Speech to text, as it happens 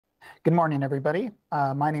Good morning, everybody.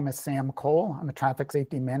 My name is Sam Cole. I'm a traffic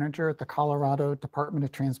safety manager at the Colorado Department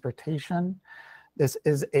of Transportation. This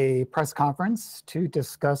is a press conference to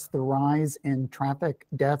discuss the rise in traffic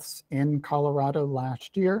deaths in Colorado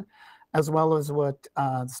last year, as well as what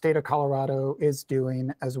the state of Colorado is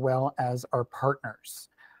doing, as well as our partners.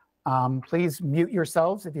 Please mute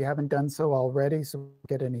yourselves if you haven't done so already, so we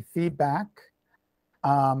get any feedback.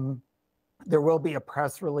 There will be a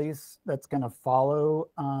press release that's going to follow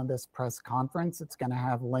this press conference. It's going to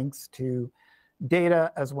have links to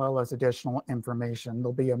data as well as additional information.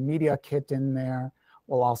 There'll be a media kit in there.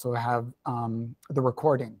 We'll also have the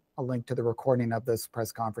recording, a link to the recording of this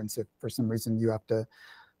press conference if for some reason you have to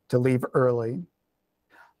leave early.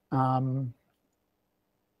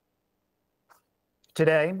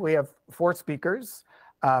 Today, we have 4 speakers.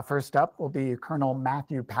 First up will be Colonel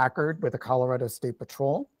Matthew Packard with the Colorado State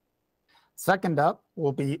Patrol. Second up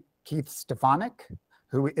will be Keith Stefanik,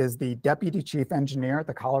 who is the Deputy Chief Engineer at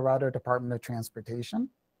the Colorado Department of Transportation.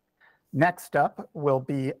 Next up will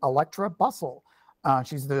be Electra Bussell.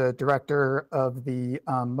 She's the Director of the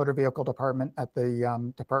Motor Vehicle Department at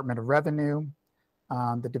the Department of Revenue,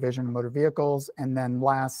 the Division of Motor Vehicles. And then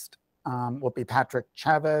last will be Patrick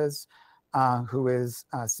Chavez, who is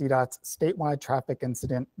CDOT's Statewide Traffic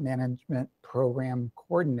Incident Management Program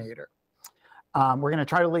Coordinator. We're going to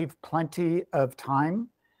try to leave plenty of time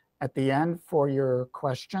at the end for your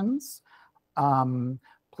questions.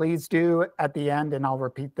 Please do at the end, and I'll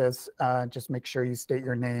repeat this, just make sure you state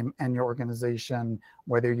your name and your organization,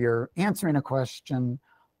 whether you're answering a question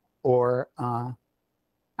or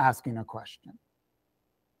asking a question.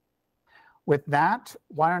 With that,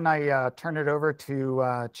 why don't I turn it over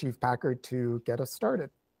to Chief Packard to get us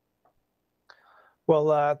started.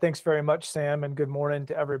 Well, thanks very much, Sam, and good morning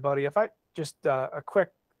to everybody. If I just a quick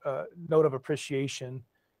note of appreciation,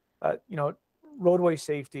 roadway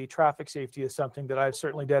safety, traffic safety is something that I've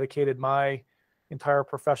certainly dedicated my entire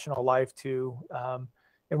professional life to.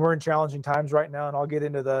 And we're in challenging times right now, and I'll get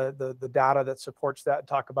into the data that supports that and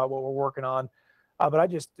talk about what we're working on. But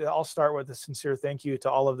I'll start with a sincere thank you to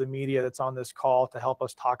all of the media that's on this call to help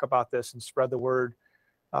us talk about this and spread the word.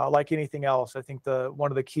 Like anything else, I think one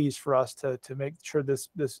of the keys for us to make sure this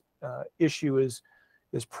issue is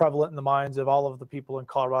prevalent in the minds of all of the people in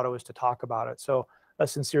Colorado is to talk about it. So a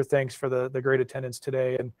sincere thanks for the great attendance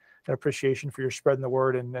today and an appreciation for your spreading the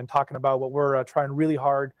word and talking about what we're trying really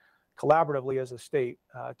hard collaboratively as a state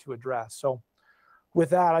to address. So with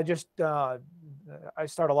that, I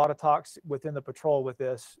start a lot of talks within the patrol with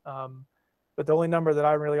this, but the only number that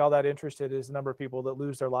I'm really all that interested in is the number of people that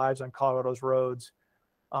lose their lives on Colorado's roads.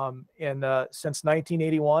 Since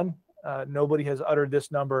 1981, nobody has uttered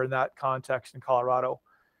this number in that context in Colorado.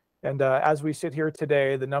 And as we sit here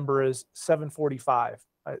today, the number is 745,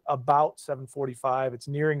 about 745. It's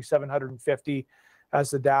nearing 750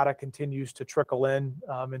 as the data continues to trickle in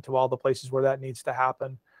into all the places where that needs to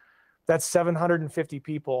happen. That's 750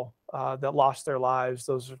 people that lost their lives.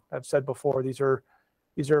 Those, I've said before, these are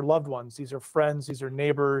loved ones. These are friends. These are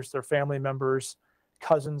neighbors. They're family members,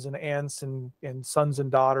 cousins and aunts and sons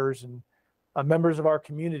and daughters and members of our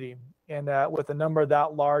community. And with a number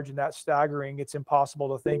that large and that staggering, it's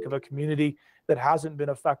impossible to think of a community that hasn't been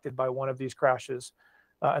affected by one of these crashes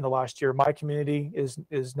in the last year. My community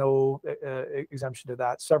is no exemption to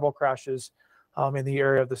that. Several crashes in the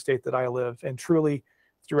area of the state that I live, and truly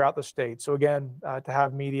throughout the state. So again, to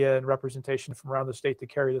have media and representation from around the state to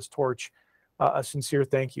carry this torch, a sincere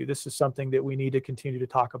thank you. This is something that we need to continue to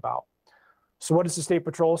talk about. So what is the State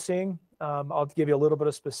Patrol seeing? I'll give you a little bit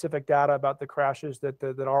of specific data about the crashes that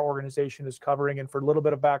our organization is covering. And for a little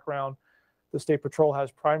bit of background, the State Patrol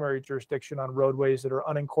has primary jurisdiction on roadways that are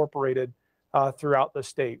unincorporated throughout the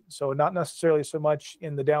state. So not necessarily so much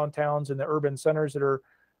in the downtowns and the urban centers that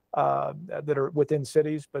are within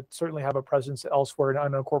cities, but certainly have a presence elsewhere in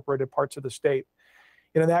unincorporated parts of the state.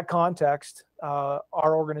 And in that context, our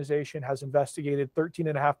organization has investigated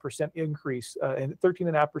 13.5% increase and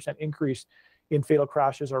 13.5% increase in fatal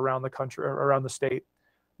crashes around the country, around the state.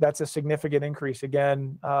 That's a significant increase.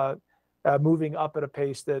 Again, moving up at a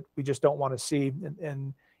pace that we just don't want to see.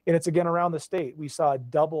 And it's again around the state. We saw a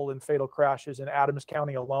double in fatal crashes in Adams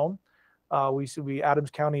County alone. Adams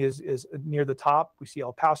County is near the top. We see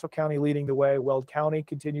El Paso County leading the way. Weld County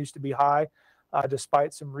continues to be high,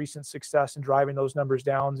 despite some recent success in driving those numbers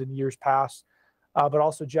down in years past. But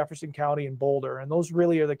also Jefferson County and Boulder. And those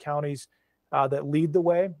really are the counties that lead the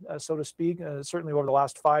way, so to speak, certainly over the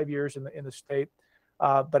last 5 years in the state.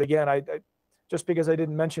 But again, just because I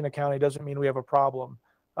didn't mention a county doesn't mean we have a problem.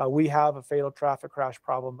 We have a fatal traffic crash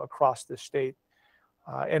problem across this state.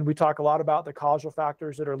 And we talk a lot about the causal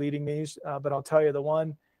factors that are leading these, but I'll tell you the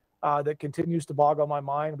one that continues to boggle my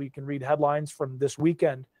mind. We can read headlines from this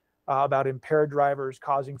weekend about impaired drivers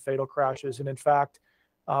causing fatal crashes. And in fact,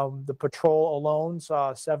 the patrol alone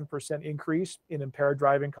saw a 7% increase in impaired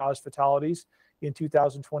driving caused fatalities in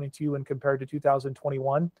 2022 when compared to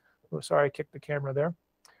 2021. Oh, sorry, I kicked the camera there.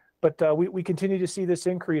 But we continue to see this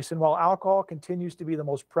increase. And while alcohol continues to be the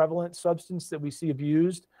most prevalent substance that we see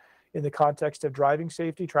abused in the context of driving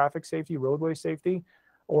safety, traffic safety, roadway safety,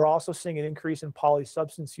 we're also seeing an increase in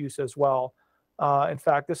polysubstance use as well. In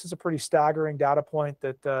fact, this is a pretty staggering data point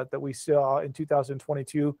that we saw in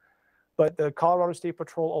 2022. But the Colorado State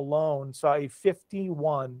Patrol alone saw a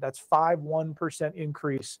 51%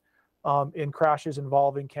 increase in crashes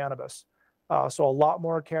involving cannabis. So a lot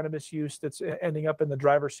more cannabis use that's ending up in the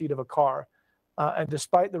driver's seat of a car. And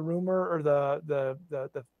despite the rumor or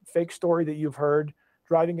the fake story that you've heard,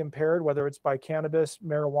 driving impaired, whether it's by cannabis,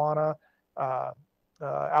 marijuana,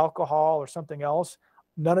 alcohol, or something else,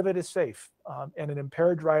 none of it is safe. And an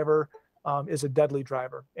impaired driver is a deadly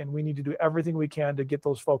driver. And we need to do everything we can to get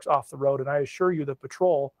those folks off the road. And I assure you the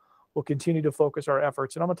patrol will continue to focus our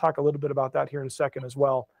efforts. And I'm going to talk a little bit about that here in a second as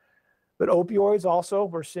well. But opioids also,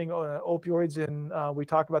 we're seeing opioids in, we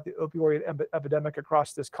talk about the opioid epidemic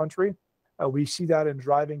across this country. We see that in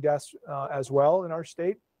driving deaths as well in our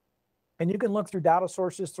state. And you can look through data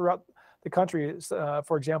sources throughout the country,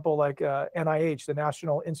 for example, like NIH, the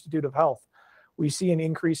National Institute of Health. We see an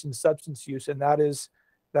increase in substance use, and that is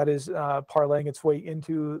parlaying its way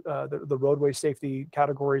into the roadway safety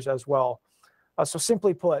categories as well. So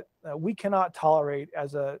simply put, we cannot tolerate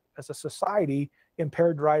as a society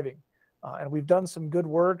impaired driving. And we've done some good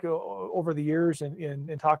work over the years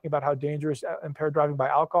in talking about how dangerous impaired driving by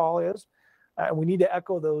alcohol is. And we need to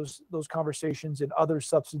echo those conversations in other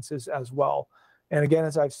substances as well. And again,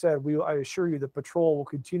 as I've said, I assure you the patrol will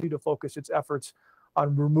continue to focus its efforts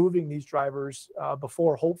on removing these drivers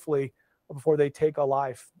before they take a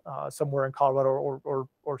life somewhere in Colorado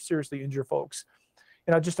or seriously injure folks.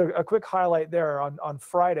 You know, just a quick highlight there on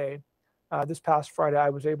Friday, this past Friday,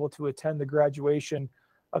 I was able to attend the graduation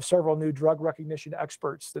of several new drug recognition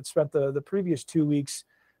experts that spent the previous 2 weeks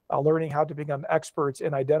learning how to become experts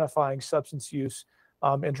in identifying substance use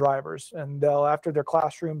in drivers. And after their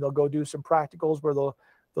classroom, they'll go do some practicals where they'll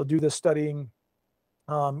do the studying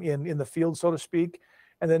in the field, so to speak.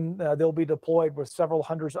 And then they'll be deployed with several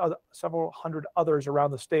hundred others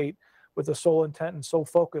around the state with the sole intent and sole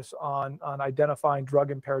focus on identifying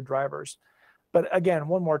drug impaired drivers. But again,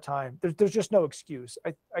 one more time, there's just no excuse.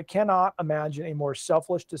 I cannot imagine a more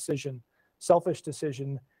selfish decision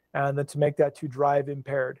than to make that to drive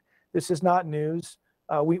impaired. This is not news.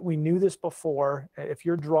 We knew this before. If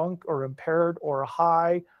you're drunk or impaired or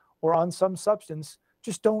high or on some substance,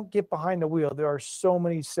 just don't get behind the wheel. There are so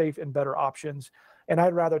many safe and better options. And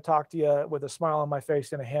I'd rather talk to you with a smile on my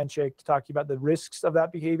face and a handshake to talk to you about the risks of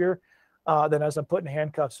that behavior than as I'm putting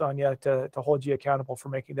handcuffs on you to hold you accountable for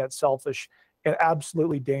making that selfish and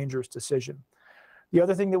absolutely dangerous decision. The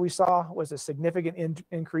other thing that we saw was a significant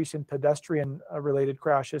increase in pedestrian related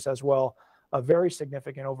crashes as well. Very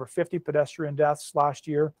significant, over 50 pedestrian deaths last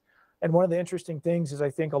year. And one of the interesting things is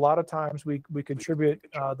I think a lot of times we contribute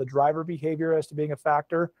the driver behavior as to being a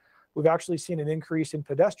factor. We've actually seen an increase in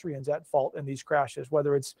pedestrians at fault in these crashes,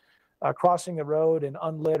 whether it's crossing the road in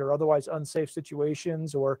unlit or otherwise unsafe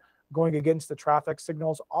situations or going against the traffic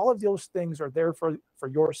signals. All of those things are there for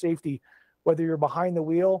your safety, whether you're behind the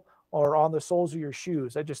wheel or on the soles of your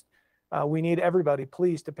shoes. We need everybody,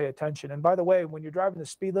 please, to pay attention. And by the way, when you're driving the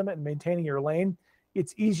speed limit and maintaining your lane,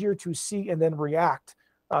 it's easier to see and then react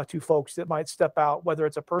to folks that might step out, whether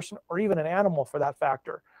it's a person or even an animal for that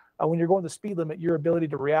factor. When you're going the speed limit, your ability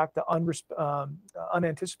to react to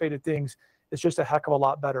unanticipated things is just a heck of a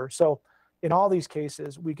lot better. So in all these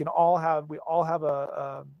cases, we all have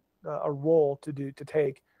a role to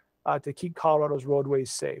take to keep Colorado's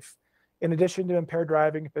roadways safe. In addition to impaired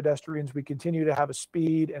driving and pedestrians, we continue to have a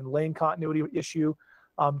speed and lane continuity issue,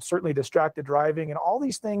 certainly distracted driving, and all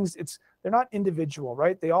these things, they're not individual,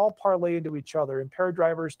 right? They all parlay into each other. Impaired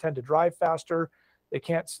drivers tend to drive faster. They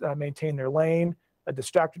can't maintain their lane.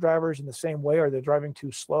 Distracted drivers in the same way, or they're driving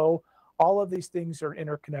too slow. All of these things are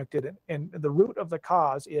interconnected. And the root of the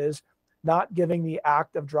cause is not giving the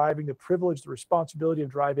act of driving, the privilege, the responsibility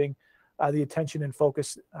of driving, the attention and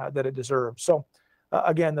focus that it deserves. So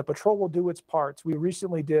again, the patrol will do its parts. We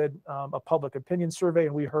recently did a public opinion survey,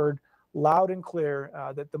 and we heard loud and clear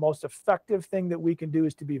that the most effective thing that we can do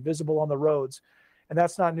is to be visible on the roads. And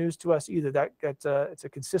that's not news to us either. It's a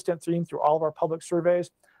consistent theme through all of our public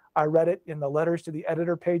surveys. I read it in the letters to the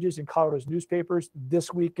editor pages in Colorado's newspapers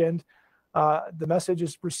this weekend. The message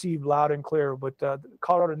is received loud and clear. What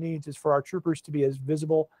Colorado needs is for our troopers to be as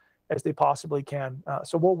visible as they possibly can.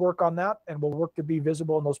 So we'll work on that, and we'll work to be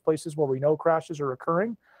visible in those places where we know crashes are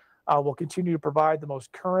occurring. We'll continue to provide the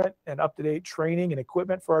most current and up-to-date training and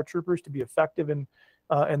equipment for our troopers to be effective in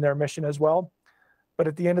their mission as well. But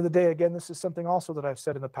at the end of the day, again, this is something also that I've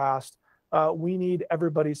said in the past, we need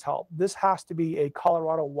everybody's help. This has to be a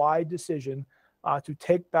Colorado-wide decision to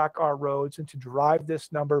take back our roads and to drive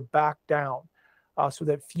this number back down so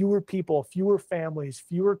that fewer people, fewer families,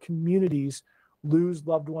 fewer communities lose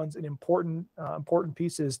loved ones and important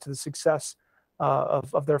pieces to the success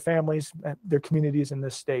of their families and their communities in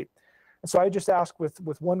this state. And so I just ask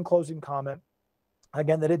with one closing comment,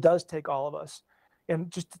 again, that it does take all of us, and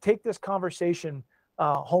just to take this conversation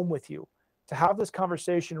home with you, to have this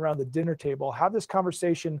conversation around the dinner table, have this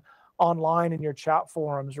conversation online in your chat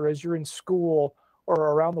forums, or as you're in school or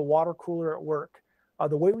around the water cooler at work.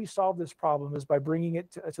 The way we solve this problem is by bringing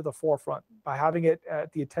it to the forefront, by having it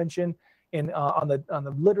at the attention and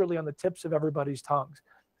literally on the tips of everybody's tongues.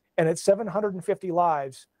 And at 750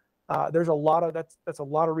 lives, there's a lot of that's a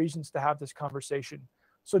lot of reasons to have this conversation.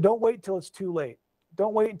 So don't wait till it's too late.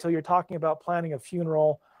 Don't wait until you're talking about planning a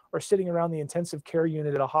funeral or sitting around the intensive care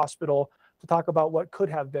unit at a hospital to talk about what could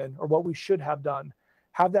have been or what we should have done.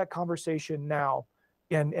 Have that conversation now,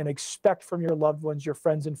 and expect from your loved ones, your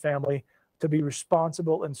friends and family, to be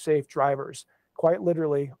responsible and safe drivers. Quite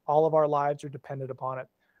literally, all of our lives are dependent upon it.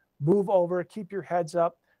 Move over, keep your heads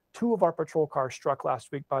up. 2 of our patrol cars struck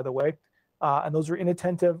last week, by the way, and those are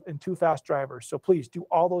inattentive and too fast drivers. So please do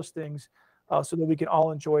all those things so that we can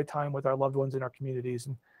all enjoy time with our loved ones in our communities.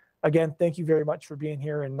 And again, thank you very much for being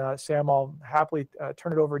here. And Sam, I'll happily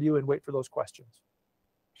turn it over to you and wait for those questions.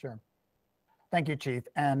 Sure. Thank you, Chief.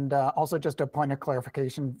 And also just a point of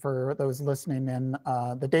clarification for those listening in,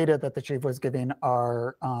 the data that the Chief was giving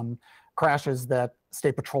are crashes that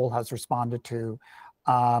State Patrol has responded to.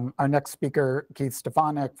 Our next speaker, Keith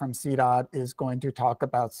Stefanik from CDOT, is going to talk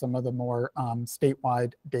about some of the more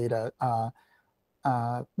statewide data.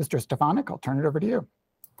 Mr. Stefanik, I'll turn it over to you.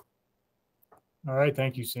 All right,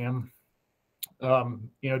 thank you, Sam.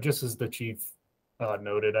 Just as the Chief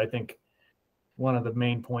noted, I think one of the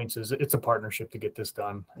main points is it's a partnership to get this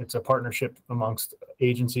done. It's a partnership amongst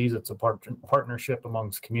agencies. It's a partnership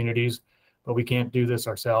amongst communities, but we can't do this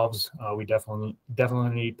ourselves. We definitely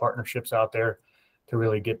need partnerships out there to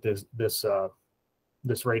really get this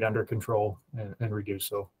rate under control and reduce.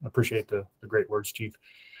 So I appreciate the great words, Chief.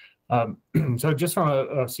 So just from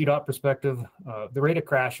a CDOT perspective, the rate of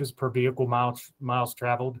crashes per vehicle miles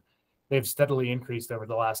traveled, they've steadily increased over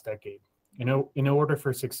the last decade. In order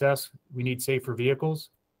for success, we need safer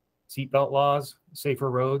vehicles, seatbelt laws, safer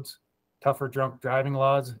roads, tougher drunk driving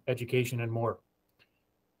laws, education, and more.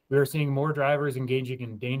 We are seeing more drivers engaging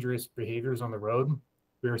in dangerous behaviors on the road.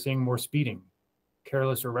 We are seeing more speeding,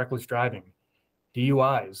 careless or reckless driving,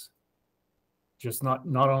 DUIs, just not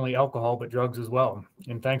only alcohol, but drugs as well.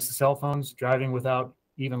 And thanks to cell phones, driving without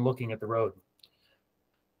even looking at the road.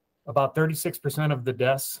 About 36% of the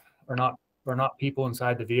deaths are not people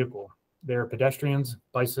inside the vehicle. They're pedestrians,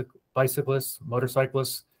 bicyclists,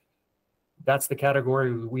 motorcyclists. That's the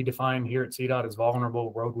category we define here at CDOT as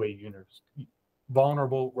vulnerable roadway users.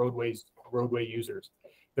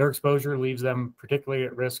 Their exposure leaves them particularly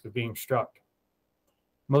at risk of being struck.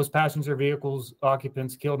 Most passenger vehicles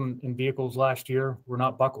occupants killed in vehicles last year were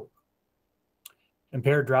not buckled.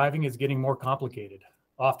 Impaired driving is getting more complicated.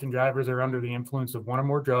 Often drivers are under the influence of one or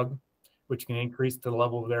more drugs, which can increase the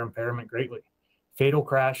level of their impairment greatly. Fatal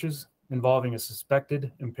crashes involving a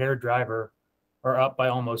suspected impaired driver are up by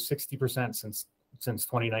almost 60% since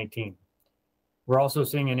 2019. We're also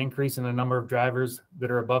seeing an increase in the number of drivers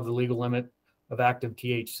that are above the legal limit of active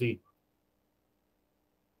THC.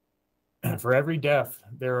 And for every death,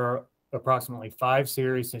 there are approximately 5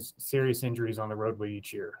 serious injuries on the roadway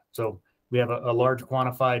each year. So we have a large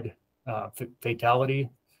quantified fatality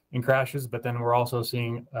in crashes, but then we're also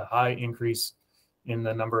seeing a high increase in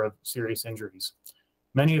the number of serious injuries.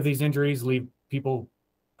 Many of these injuries leave people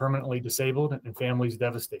permanently disabled and families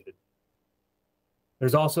devastated.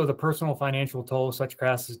 There's also the personal financial toll such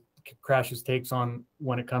crashes takes on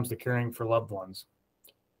when it comes to caring for loved ones.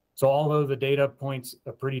 So although the data points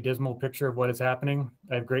a pretty dismal picture of what is happening,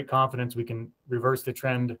 I have great confidence we can reverse the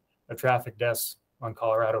trend of traffic deaths on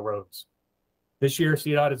Colorado roads. This year,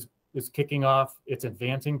 CDOT is kicking off its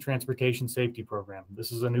Advancing Transportation Safety Program.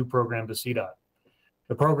 This is a new program to CDOT.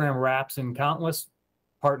 The program wraps in countless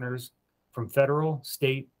partners from federal,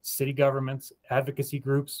 state, city governments, advocacy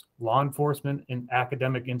groups, law enforcement, and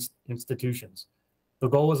academic institutions. The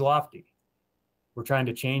goal is lofty. We're trying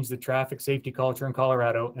to change the traffic safety culture in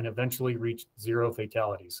Colorado and eventually reach 0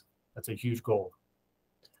 fatalities. That's a huge goal.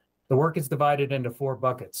 The work is divided into 4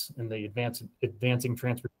 buckets in the Advancing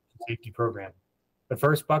Transportation Safety Program. The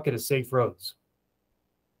first bucket is safe roads.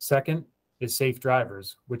 Second is safe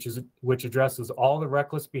drivers, which addresses all the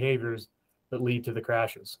reckless behaviors that lead to the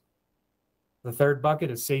crashes. The third bucket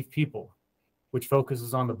is safe people, which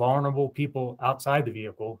focuses on the vulnerable people outside the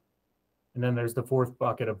vehicle. And then there's the fourth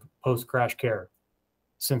bucket of post-crash care.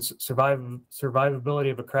 Since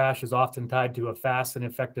survivability of a crash is often tied to a fast and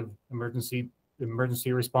effective emergency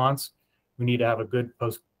response, we need to have a good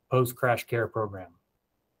post-crash care program.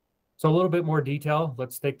 So a little bit more detail,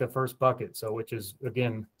 let's take the first bucket, which is,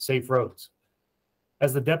 again, safe roads.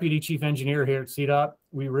 As the Deputy Chief Engineer here at CDOT,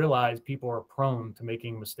 we realize people are prone to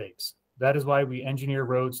making mistakes. That is why we engineer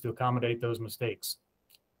roads to accommodate those mistakes.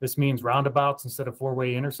 This means roundabouts instead of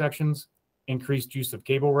 4-way intersections, increased use of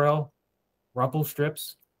cable rail, rumple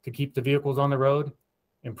strips to keep the vehicles on the road,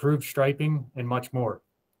 improved striping, and much more.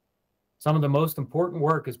 Some of the most important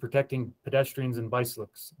work is protecting pedestrians and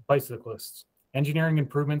bicyclists. Engineering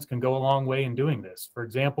improvements can go a long way in doing this. For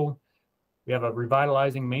example, we have a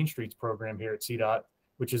Revitalizing Main Streets program here at CDOT,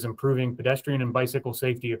 which is improving pedestrian and bicycle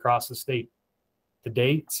safety across the state. To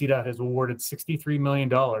date, CDOT has awarded $63 million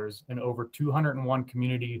in over 201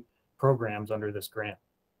 community programs under this grant.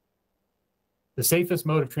 The safest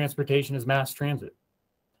mode of transportation is mass transit.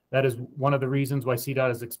 That is one of the reasons why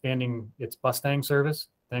CDOT is expanding its Mustang service,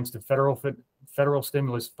 thanks to federal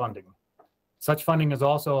stimulus funding. Such funding is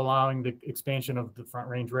also allowing the expansion of the Front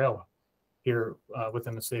Range Rail here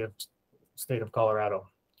within the state of Colorado.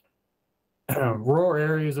 Rural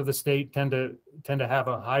areas of the state tend to have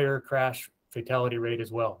a higher crash fatality rate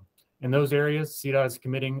as well. In those areas, CDOT is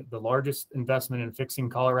committing the largest investment in fixing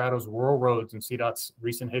Colorado's rural roads in CDOT's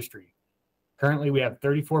recent history. Currently, we have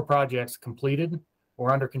 34 projects completed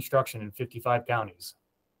or under construction in 55 counties.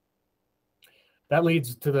 That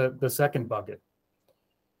leads to the second bucket.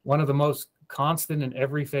 One of the most constant in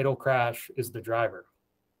every fatal crash is the driver,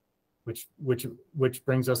 which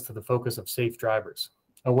brings us to the focus of safe drivers.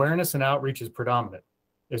 Awareness and outreach is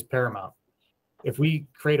paramount. If we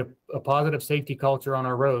create a positive safety culture on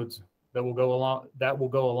our roads, that will go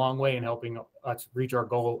a long way in helping us reach our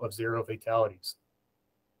goal of 0 fatalities.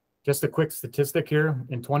 Just a quick statistic here.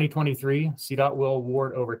 In 2023, CDOT will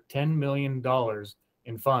award over $10 million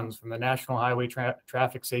in funds from the National Highway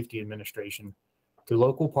Traffic Safety Administration to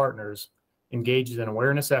local partners engaged in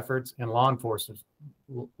awareness efforts and law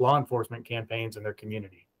enforcement campaigns in their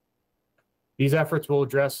community. These efforts will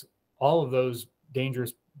address all of those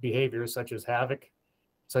dangerous behaviors such as havoc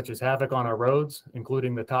on our roads,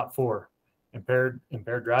 including the top 4: impaired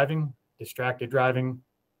driving, distracted driving,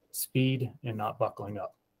 speed, and not buckling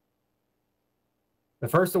up. The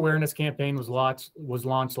first awareness campaign was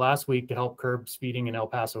launched last week to help curb speeding in El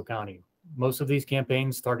Paso County. Most of these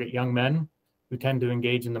campaigns target young men who tend to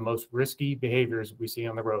engage in the most risky behaviors we see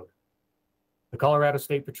on the road. The Colorado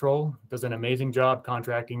State Patrol does an amazing job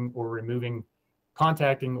contacting or removing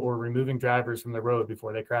drivers from the road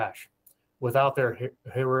before they crash. Without their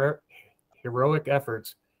heroic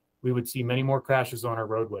efforts, we would see many more crashes on our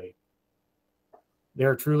roadway. They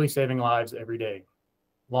are truly saving lives every day.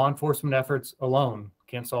 Law enforcement efforts alone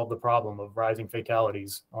can't solve the problem of rising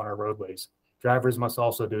fatalities on our roadways. Drivers must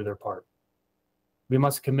also do their part. We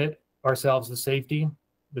must commit ourselves to safety.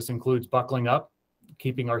 This includes buckling up,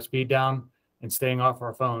 keeping our speed down, and staying off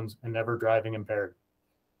our phones and never driving impaired.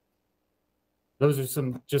 Those are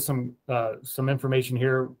some information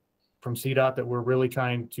here from CDOT that we're really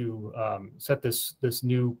trying to set this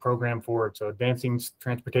new program forward. So advancing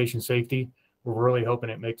transportation safety, we're really hoping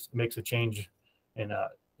it makes a change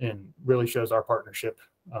and really shows our partnership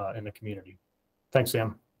in the community. Thanks,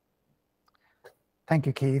 Sam. Thank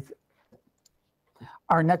you, Keith.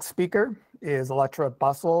 Our next speaker is Electra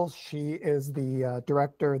Bussell. She is the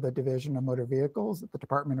Director of the Division of Motor Vehicles at the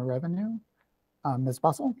Department of Revenue. Ms.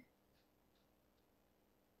 Bussell.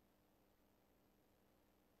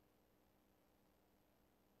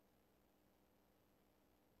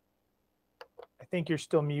 I think you're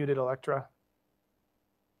still muted, Electra.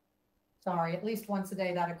 Sorry, at least once a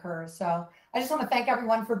day that occurs. So I just want to thank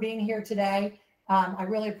everyone for being here today. I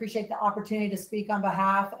really appreciate the opportunity to speak on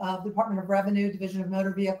behalf of the Department of Revenue, Division of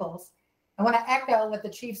Motor Vehicles. I want to echo what the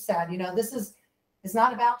chief said. You know, it's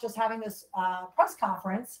not about just having this press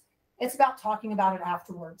conference. It's about talking about it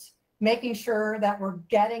afterwards, making sure that we're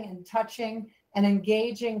getting and touching and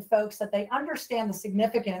engaging folks, that they understand the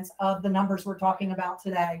significance of the numbers we're talking about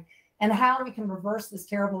today and how we can reverse this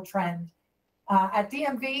terrible trend. At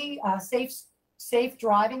DMV, safe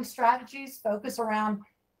driving strategies focus around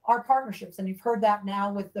our partnerships. And you've heard that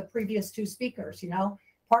now with the previous 2 speakers,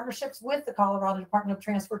 partnerships with the Colorado Department of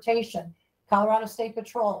Transportation, Colorado State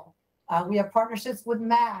Patrol, We have partnerships with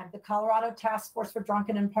MAD, the Colorado Task Force for Drunk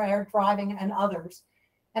and Impaired Driving, and others.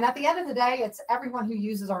 And at the end of the day, it's everyone who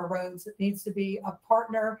uses our roads that needs to be a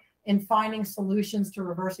partner in finding solutions to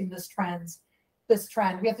reversing this trend.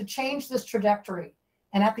 We have to change this trajectory.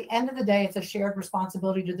 And at the end of the day, it's a shared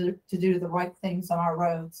responsibility to do the right things on our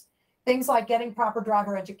roads. Things like getting proper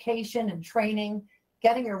driver education and training,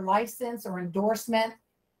 getting your license or endorsement,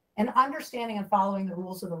 and understanding and following the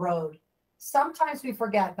rules of the road. Sometimes we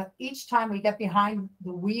forget, but each time we get behind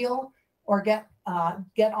the wheel or get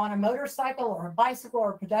on a motorcycle or a bicycle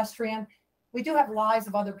or a pedestrian, we do have lives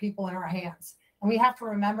of other people in our hands. And we have to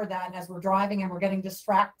remember that as we're driving and we're getting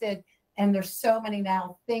distracted. And there's so many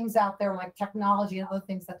now things out there like technology and other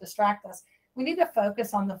things that distract us. We need to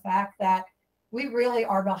focus on the fact that we really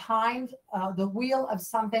are behind the wheel of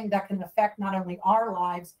something that can affect not only our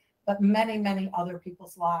lives, but many, many other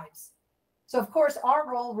people's lives. So of course, our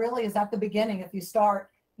role really is at the beginning. If you start,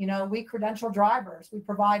 we credential drivers, we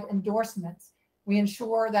provide endorsements. We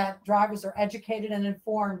ensure that drivers are educated and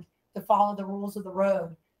informed to follow the rules of the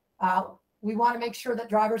road. We want to make sure that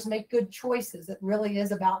drivers make good choices. It really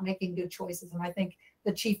is about making good choices. And I think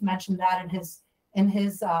the chief mentioned that in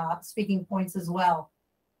his speaking points as well.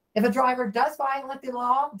 If a driver does violate the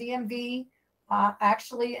law, DMV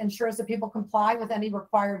actually ensures that people comply with any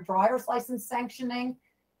required driver's license sanctioning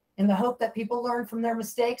in the hope that people learn from their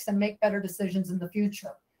mistakes and make better decisions in the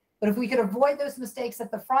future. But if we could avoid those mistakes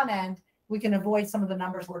at the front end, we can avoid some of the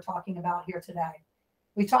numbers we're talking about here today.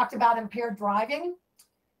 We talked about impaired driving.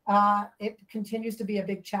 It continues to be a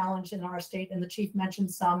big challenge in our state, and the chief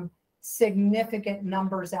mentioned some significant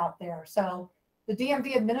numbers out there. So the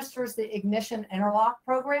DMV administers the Ignition Interlock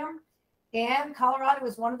program, and Colorado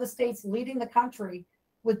is one of the states leading the country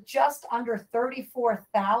with just under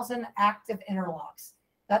 34,000 active interlocks.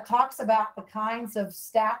 That talks about the kinds of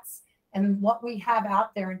stats and what we have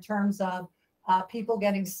out there in terms of people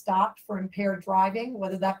getting stopped for impaired driving,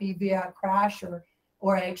 whether that be via a crash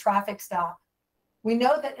or a traffic stop. We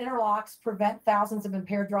know that interlocks prevent thousands of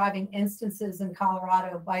impaired driving instances in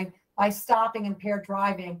Colorado by stopping impaired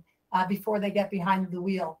driving before they get behind the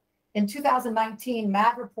wheel. In 2019,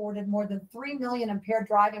 MAD reported more than 3 million impaired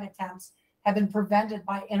driving attempts have been prevented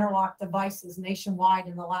by interlock devices nationwide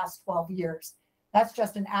in the last 12 years. That's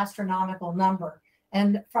just an astronomical number.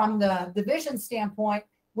 And from the division standpoint,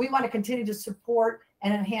 we want to continue to support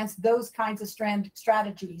and enhance those kinds of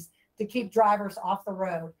strategies to keep drivers off the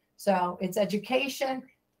road. So it's education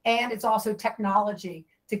and it's also technology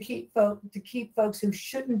to keep folks who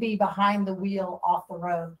shouldn't be behind the wheel off the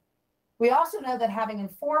road. We also know that having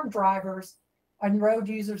informed drivers and road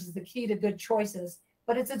users is the key to good choices,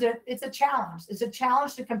 but it's a challenge. It's a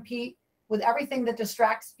challenge to compete with everything that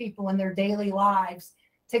distracts people in their daily lives,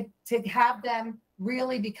 to have them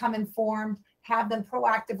really become informed, have them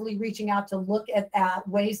proactively reaching out to look at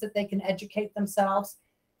ways that they can educate themselves.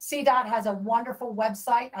 CDOT has a wonderful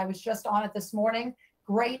website. I was just on it this morning.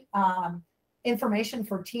 Great information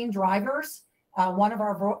for teen drivers, one of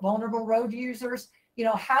our vulnerable road users.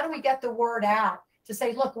 How do we get the word out to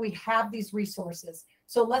say, look, we have these resources.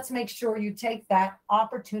 So let's make sure you take that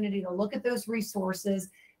opportunity to look at those resources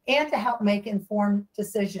and to help make informed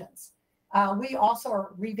decisions. We also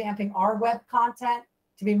are revamping our web content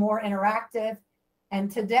to be more interactive. And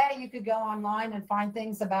today you could go online and find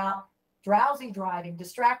things about drowsy driving,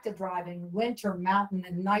 distracted driving, winter, mountain,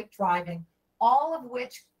 and night driving, all of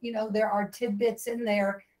which, there are tidbits in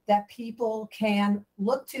there that people can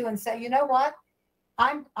look to and say, you know what?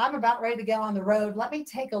 I'm about ready to go on the road. Let me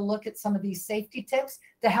take a look at some of these safety tips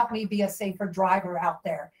to help me be a safer driver out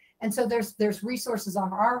there. And so there's resources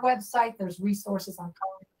on our website. There's resources on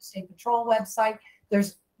Colorado State Patrol website.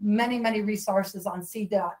 There's many, many resources on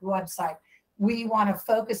CDOT website. We want to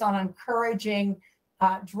focus on encouraging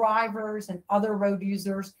drivers and other road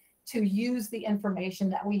users to use the information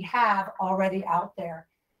that we have already out there.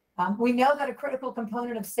 We know that a critical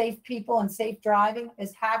component of safe people and safe driving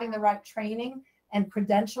is having the right training and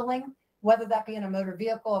credentialing, whether that be in a motor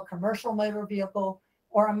vehicle, a commercial motor vehicle,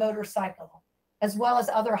 or a motorcycle, as well as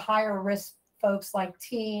other higher risk folks like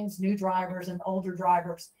teens, new drivers, and older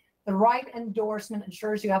drivers. The right endorsement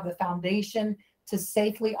ensures you have the foundation to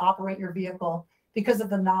safely operate your vehicle because of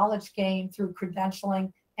the knowledge gained through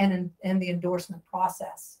credentialing and the endorsement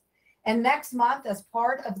process. And next month, as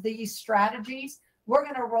part of these strategies, we're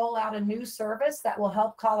going to roll out a new service that will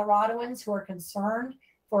help Coloradoans who are concerned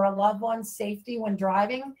for a loved one's safety when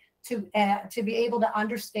driving to be able to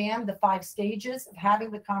understand the 5 stages of having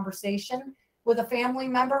the conversation with a family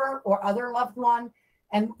member or other loved one,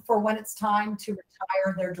 and for when it's time to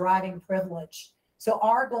retire their driving privilege. So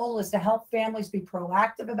our goal is to help families be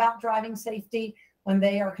proactive about driving safety, when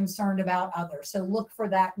they are concerned about others. So look for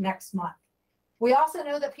that next month. We also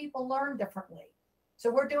know that people learn differently. So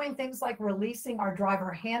we're doing things like releasing our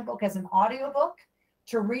driver handbook as an audiobook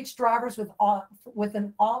to reach drivers with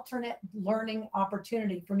an alternate learning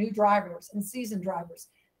opportunity for new drivers and seasoned drivers.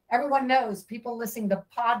 Everyone knows people listening to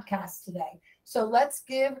podcasts today. So let's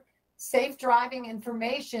give safe driving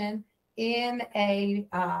information in a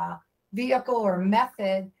vehicle or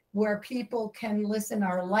method where people can listen,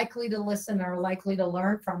 are likely to listen, are likely to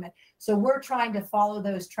learn from it. So we're trying to follow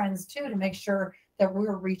those trends too, to make sure that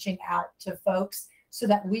we're reaching out to folks so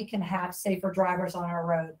that we can have safer drivers on our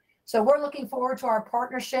road. So we're looking forward to our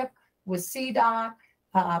partnership with CDOT,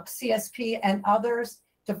 CSP, and others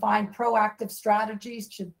to find proactive strategies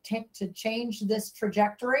to change this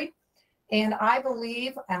trajectory. And I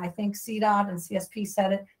believe, and I think CDOT and CSP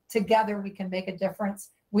said it, together we can make a difference.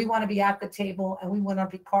 We want to be at the table and we want to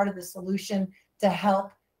be part of the solution to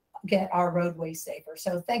help get our roadways safer.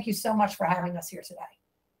 So thank you so much for having us here today.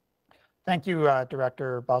 Thank you,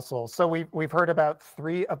 Director Bussell. So we've heard about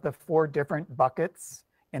 3 of the 4 different buckets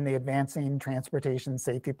in the Advancing Transportation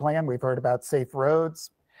Safety Plan. We've heard about safe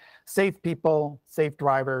roads, safe people, safe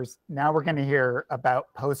drivers. Now we're going to hear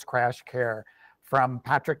about post-crash care from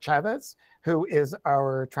Patrick Chavez, who is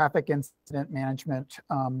our Traffic Incident Management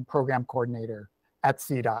Program Coordinator at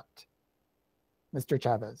CDOT. Mr.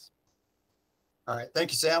 Chavez. All right,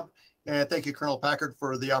 thank you, Sam. And thank you, Colonel Packard,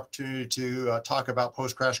 for the opportunity to talk about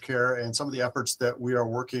post-crash care and some of the efforts that we are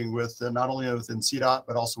working with, not only within CDOT,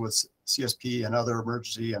 but also with CSP and other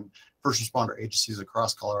emergency and first responder agencies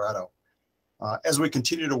across Colorado. As we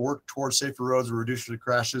continue to work towards safer roads and reducing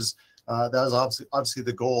crashes, that is obviously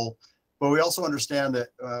the goal. But we also understand that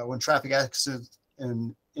when traffic accidents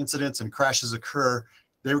and incidents and crashes occur,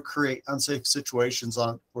 they create unsafe situations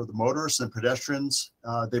for the motorists and pedestrians.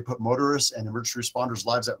 They put motorists and emergency responders'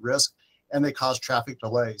 lives at risk, and they cause traffic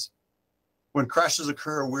delays. When crashes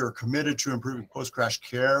occur, we are committed to improving post-crash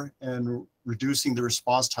care and reducing the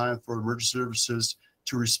response time for emergency services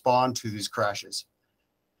to respond to these crashes.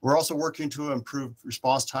 We're also working to improve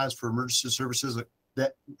response times for emergency services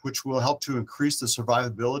which will help to increase the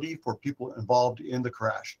survivability for people involved in the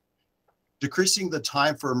crash. Decreasing the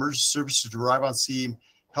time for emergency services to arrive on scene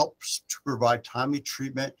helps to provide timely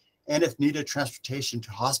treatment and, if needed, transportation to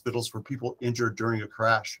hospitals for people injured during a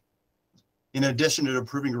crash. In addition to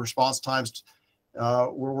improving response times,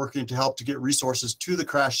 we're working to help to get resources to the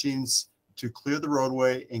crash scenes to clear the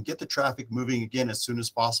roadway and get the traffic moving again as soon as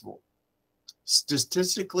possible.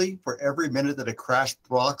 Statistically, for every minute that a crash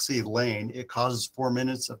blocks a lane, it causes 4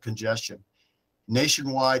 minutes of congestion.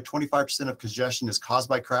 Nationwide, 25% of congestion is caused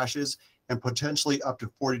by crashes, and potentially up to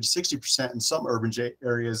 40 to 60% in some urban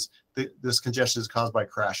areas, this congestion is caused by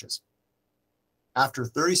crashes. After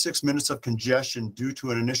 36 minutes of congestion due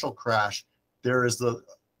to an initial crash, there is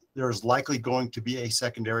likely going to be a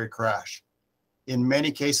secondary crash. In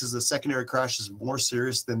many cases, the secondary crash is more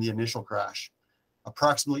serious than the initial crash.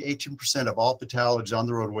 Approximately 18% of all fatalities on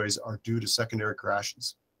the roadways are due to secondary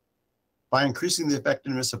crashes. By increasing the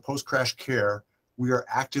effectiveness of post-crash care, we are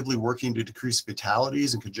actively working to decrease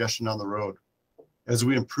fatalities and congestion on the road. As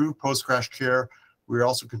we improve post-crash care, we are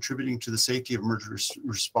also contributing to the safety of emergency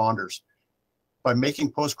responders. By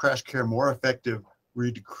making post-crash care more effective,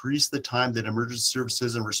 we decrease the time that emergency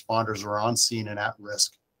services and responders are on scene and at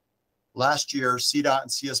risk. Last year, CDOT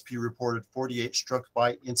and CSP reported 48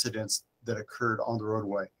 struck-by incidents that occurred on the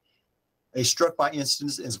roadway. A struck-by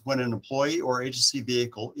incident is when an employee or agency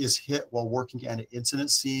vehicle is hit while working at an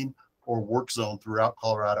incident scene or work zone throughout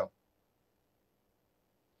Colorado.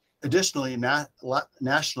 Additionally,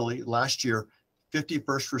 nationally, last year, 50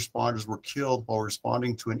 first responders were killed while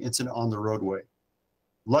responding to an incident on the roadway.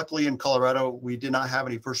 Luckily, in Colorado, we did not have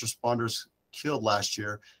any first responders killed last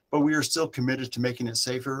year, but we are still committed to making it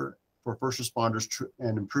safer for first responders,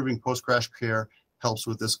 and improving post-crash care helps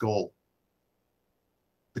with this goal.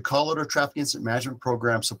 The Colorado Traffic Incident Management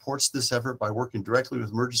Program supports this effort by working directly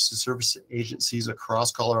with emergency service agencies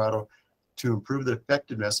across Colorado to improve the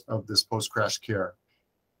effectiveness of this post-crash care.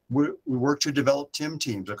 We work to develop TIM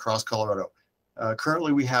teams across Colorado.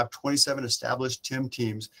 Currently, we have 27 established TIM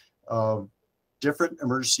teams of different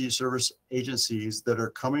emergency service agencies that are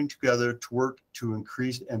coming together to work to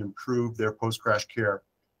increase and improve their post-crash care.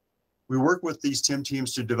 We work with these TIM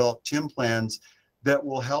teams to develop TIM plans that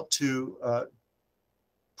will help to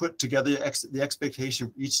put together the expectation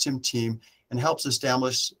for each TIM team and helps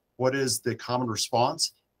establish what is the common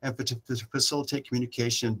response and to facilitate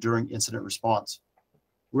communication during incident response.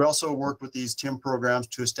 We also work with these TIM programs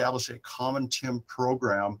to establish a common TIM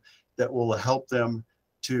program that will help them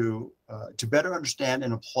to better understand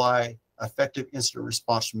and apply effective incident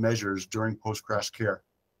response measures during post-crash care.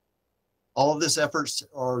 All of these efforts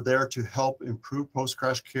are there to help improve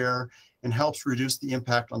post-crash care and helps reduce the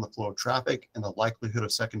impact on the flow of traffic and the likelihood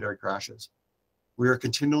of secondary crashes. We are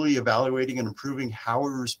continually evaluating and improving how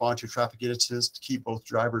we respond to traffic incidents to keep both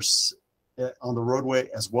drivers on the roadway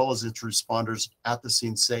as well as its responders at the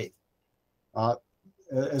scene safe.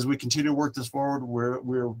 As we continue to work this forward,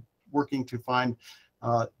 we're working to find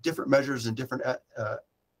different measures and different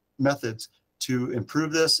methods to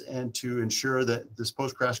improve this and to ensure that this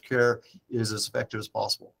post-crash care is as effective as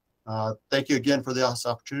possible. Thank you again for this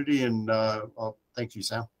opportunity, and thank you,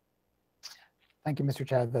 Sam. Thank you, Mr.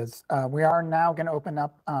 Chavez. We are now going to open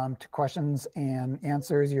up to questions and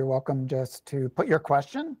answers. You're welcome just to put your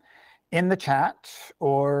question in the chat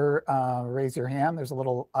or raise your hand. There's a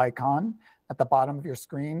little icon at the bottom of your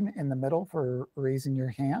screen in the middle for raising your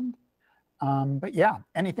hand. But yeah,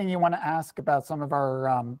 anything you want to ask about some of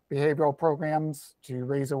our behavioral programs to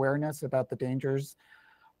raise awareness about the dangers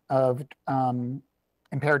of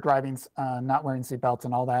impaired driving, not wearing seatbelts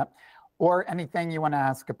and all that, or anything you want to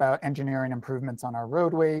ask about engineering improvements on our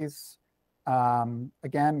roadways.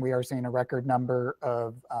 Again, we are seeing a record number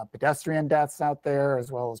of pedestrian deaths out there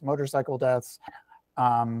as well as motorcycle deaths,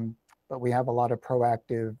 but we have a lot of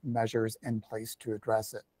proactive measures in place to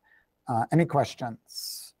address it. Any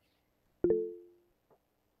questions?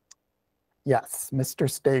 Yes, Mr.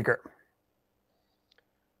 Stager.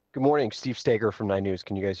 Good morning, Steve Stager from 9 News.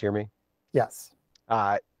 Can you guys hear me? Yes.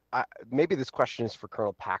 Maybe this question is for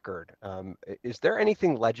Colonel Packard. Is there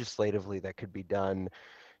anything legislatively that could be done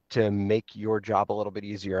to make your job a little bit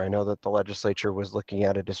easier? I know that the legislature was looking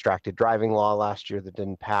at a distracted driving law last year that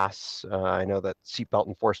didn't pass. I know that seatbelt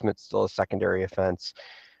enforcement is still a secondary offense.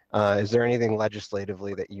 Is there anything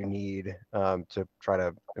legislatively that you need to try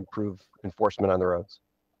to improve enforcement on the roads?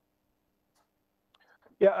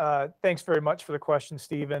 Yeah, thanks very much for the question,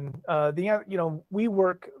 Stephen. We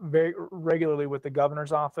work very regularly with the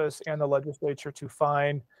governor's office and the legislature to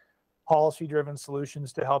find policy-driven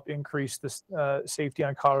solutions to help increase the safety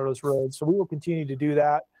on Colorado's roads. So we will continue to do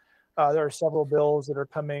that. There are several bills that are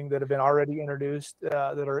coming that have been already introduced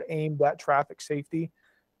that are aimed at traffic safety.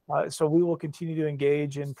 So we will continue to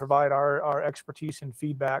engage and provide our expertise and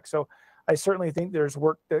feedback. So I certainly think there's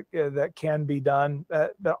work that can be done.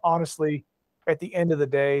 But honestly, at the end of the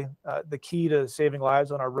day, the key to saving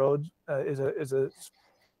lives on our roads is a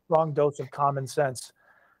strong dose of common sense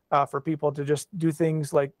for people to just do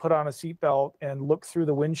things like put on a seatbelt and look through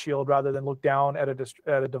the windshield rather than look down at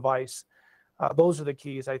a device. Those are the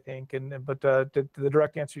keys, I think. But the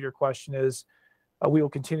direct answer to your question is we will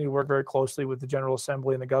continue to work very closely with the General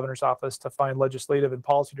Assembly and the governor's office to find legislative and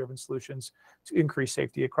policy-driven solutions to increase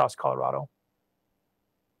safety across Colorado.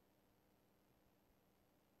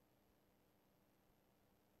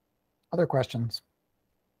 Other questions?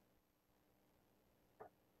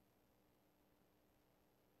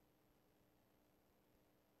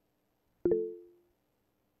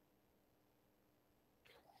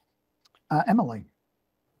 Emily.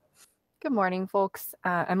 Good morning, folks.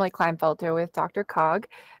 Emily Kleinfelter with Dr. Cog.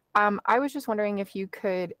 I was just wondering if you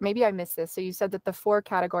could, maybe I missed this. So you said that the 4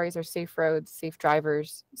 categories are safe roads, safe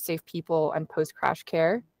drivers, safe people, and post-crash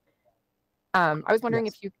care. I was wondering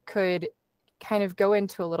if you could kind of go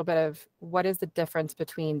into a little bit of what is the difference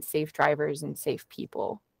between safe drivers and safe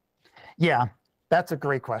people? Yeah, that's a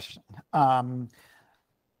great question.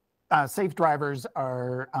 Safe drivers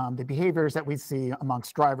are the behaviors that we see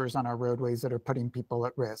amongst drivers on our roadways that are putting people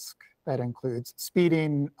at risk. That includes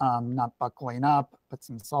speeding, not buckling up, puts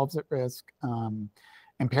themselves at risk,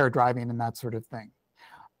 impaired driving, and that sort of thing.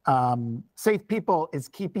 Safe people is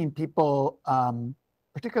keeping people,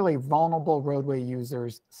 particularly vulnerable roadway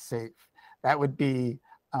users, safe. That would be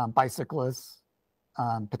bicyclists,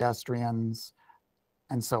 pedestrians,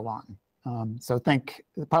 and so on. So think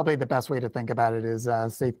probably the best way to think about it is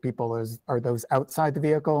safe people are those outside the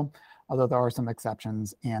vehicle, although there are some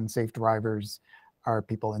exceptions, and safe drivers are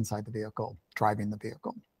people inside the vehicle, driving the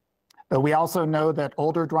vehicle. But we also know that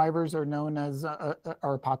older drivers are known as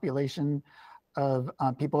our population of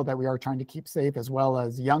people that we are trying to keep safe, as well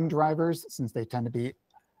as young drivers, since they tend to be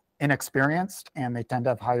inexperienced and they tend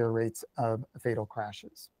to have higher rates of fatal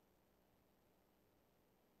crashes.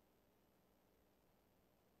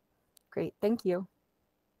 Great, thank you.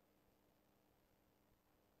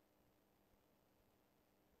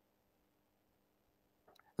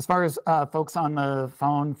 As far as folks on the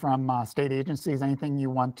phone from state agencies, anything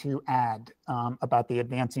you want to add about the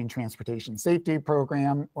Advancing Transportation Safety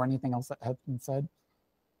Program or anything else that has been said?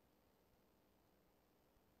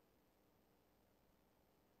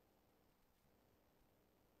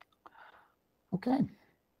 Okay.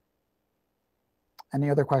 Any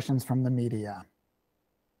other questions from the media?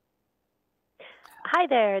 Hi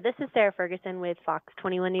there, this is Sarah Ferguson with Fox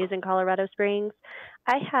 21 News in Colorado Springs.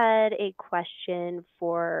 I had a question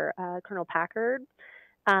for Colonel Packard.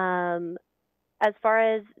 As far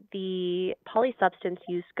as the polysubstance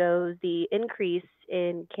use goes, the increase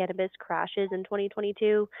in cannabis crashes in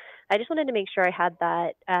 2022, I just wanted to make sure I had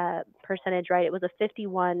that percentage right. It was a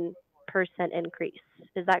 51% increase.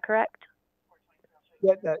 Is that correct?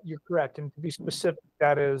 Yeah, you're correct. And to be specific,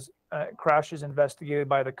 that is crashes investigated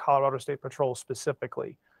by the Colorado State Patrol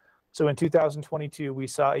specifically. So in 2022, we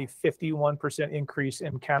saw a 51% increase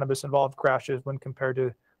in cannabis-involved crashes when compared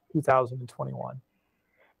to 2021.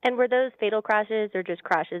 And were those fatal crashes or just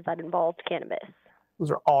crashes that involved cannabis? Those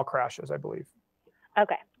are all crashes, I believe.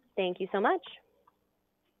 Okay, thank you so much.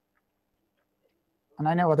 And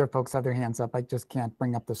I know other folks have their hands up. I just can't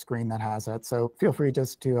bring up the screen that has it. So feel free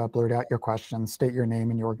just to blurt out your questions, state your name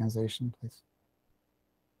and your organization, please.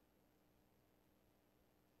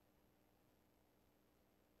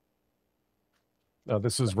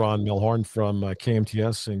 This is Ron Milhorn from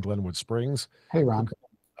KMTS in Glenwood Springs. Hey, Ron.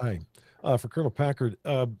 Hi. For Colonel Packard,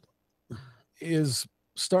 is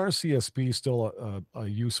STAR CSP still a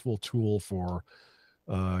useful tool for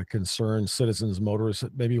concerned citizens, motorists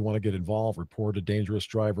that maybe want to get involved, report a dangerous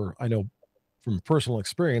driver? I know from personal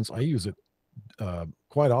experience, I use it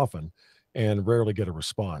quite often and rarely get a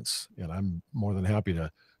response. And I'm more than happy to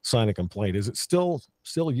sign a complaint. Is it still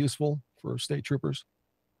useful for state troopers?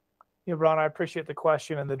 Yeah, Ron, I appreciate the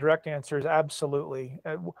question, and the direct answer is absolutely.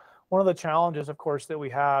 One of the challenges, of course, that we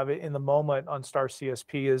have in the moment on STAR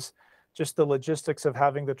CSP is just the logistics of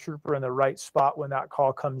having the trooper in the right spot when that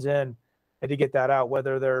call comes in, and to get that out,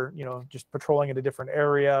 whether they're just patrolling in a different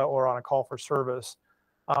area or on a call for service.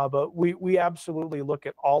 But we absolutely look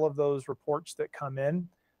at all of those reports that come in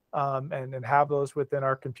and have those within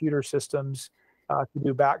our computer systems to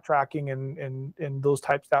do backtracking and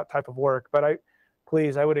that type of work. But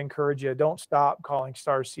please, I would encourage you, don't stop calling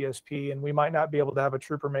STAR CSP, and we might not be able to have a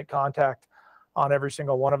trooper make contact on every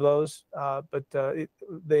single one of those, but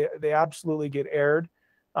they absolutely get aired.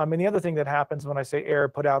 And the other thing that happens when I say air,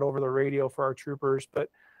 put out over the radio for our troopers, but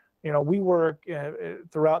we work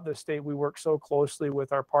throughout the state. We work so closely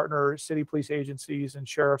with our partner city police agencies and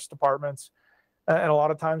sheriff's departments, and a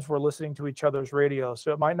lot of times we're listening to each other's radio.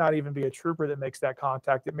 So it might not even be a trooper that makes that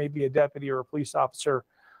contact. It may be a deputy or a police officer,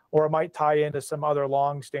 or it might tie into some other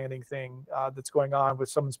long-standing thing that's going on with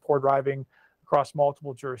someone's poor driving across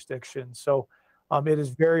multiple jurisdictions. So it is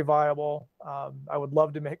very viable. I would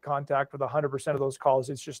love to make contact with 100% of those calls.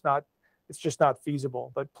 It's just not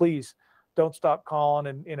feasible. But please don't stop calling.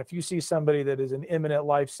 And if you see somebody that is in imminent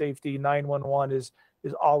life safety, 911 is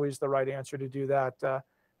always the right answer to do that.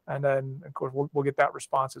 And then of course we'll get that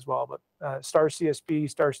response as well. But STAR CSP,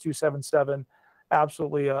 STARS 277.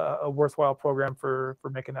 Absolutely a worthwhile program for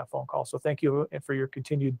making that phone call. So thank you for your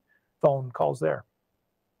continued phone calls there.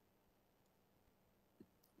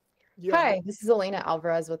 Yeah. Hi, this is Elena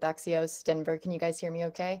Alvarez with Axios Denver. Can you guys hear me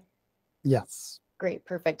okay? Yes. Great,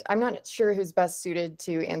 perfect. I'm not sure who's best suited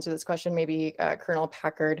to answer this question, maybe Colonel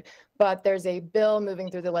Packard, but there's a bill moving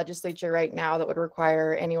through the legislature right now that would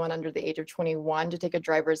require anyone under the age of 21 to take a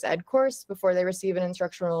driver's ed course before they receive an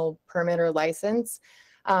instructional permit or license.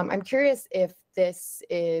 I'm curious if this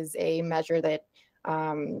is a measure that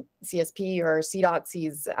CSP or CDOT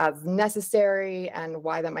sees as necessary and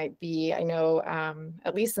why that might be. I know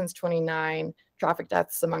at least since 29, traffic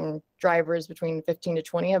deaths among drivers between 15 to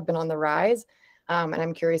 20 have been on the rise. And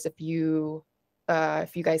I'm curious if you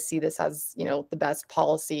guys see this as, the best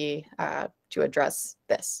policy to address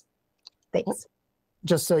this. Thanks.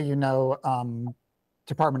 Just so you know,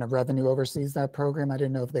 Department of Revenue oversees that program. I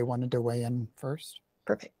didn't know if they wanted to weigh in first.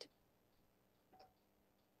 Perfect.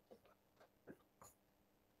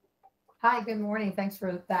 Hi, good morning. Thanks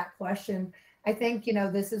for that question. I think,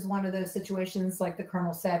 this is one of those situations like the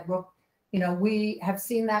Colonel said, we have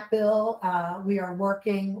seen that bill. We are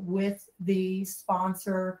working with the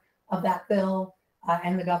sponsor of that bill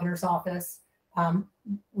and the governor's office.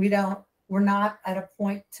 We're not at a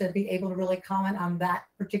point to be able to really comment on that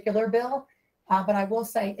particular bill. But I will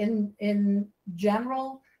say in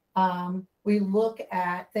general, we look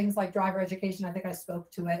at things like driver education. I think I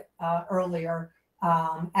spoke to it earlier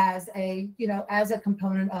as a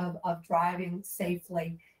component of driving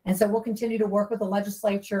safely. And so we'll continue to work with the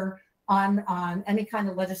legislature on any kind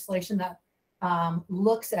of legislation that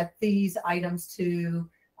looks at these items to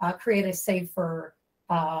create a safer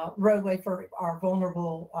roadway for our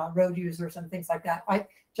vulnerable road users and things like that.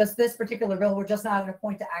 Just this particular bill, we're just not at a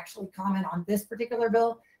point to actually comment on this particular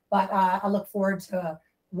bill, but I look forward to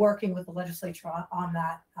working with the legislature on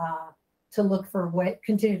that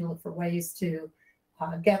continue to look for ways to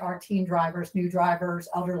get our teen drivers, new drivers,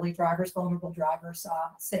 elderly drivers, vulnerable drivers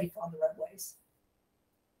safe on the roadways.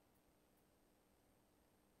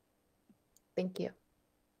 Thank you.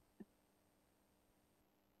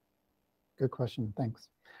 Good question. Thanks.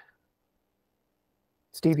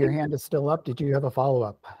 Steve, your hand is still up. Did you have a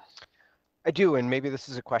follow-up? I do, and maybe this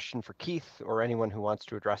is a question for Keith or anyone who wants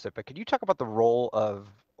to address it, but could you talk about the role of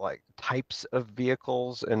like types of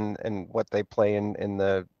vehicles and what they play in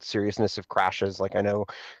the seriousness of crashes? Like I know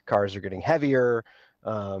cars are getting heavier.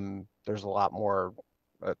 There's a lot more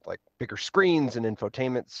like bigger screens and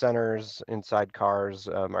infotainment centers inside cars.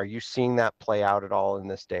 Are you seeing that play out at all in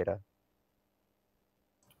this data?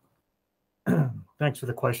 Thanks for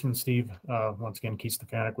the question, Steve. Once again, Keith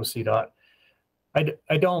Stefanik with CDOT.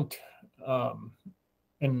 I don't,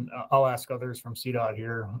 and I'll ask others from CDOT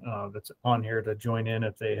here that's on here to join in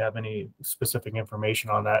if they have any specific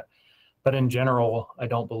information on that. But in general, I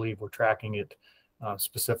don't believe we're tracking it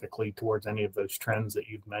specifically towards any of those trends that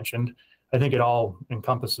you've mentioned. I think it all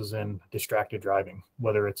encompasses in distracted driving,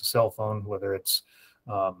 whether it's a cell phone, whether it's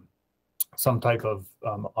some type of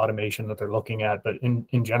automation that they're looking at. But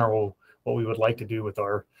in general, what we would like to do with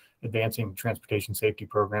our advancing transportation safety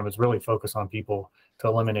program is really focus on people to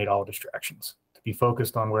eliminate all distractions, to be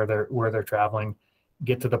focused on where they're traveling,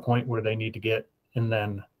 get to the point where they need to get, and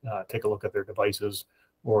then take a look at their devices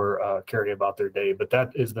or carry about their day. But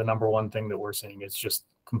that is the number one thing that we're seeing. It's just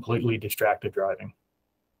completely distracted driving.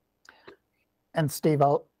 And Steve,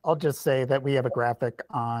 I'll just say that we have a graphic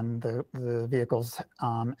on the vehicles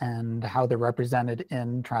and how they're represented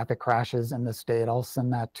in traffic crashes in the state. I'll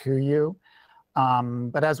send that to you.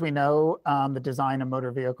 But as we know, the design of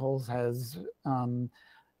motor vehicles has come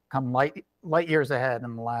light years ahead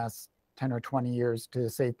in the last 10 or 20 years to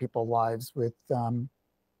save people's lives with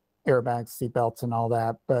airbags, seatbelts, and all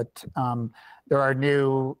that. But there are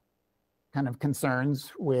new kind of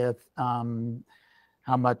concerns with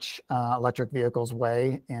how much electric vehicles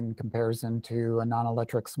weigh in comparison to a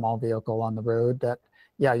non-electric small vehicle on the road that,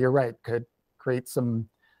 yeah, you're right, could create some,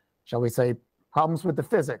 shall we say, problems with the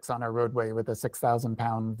physics on our roadway with a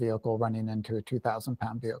 6,000-pound vehicle running into a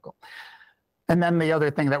 2,000-pound vehicle. And then the other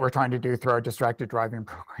thing that we're trying to do through our distracted driving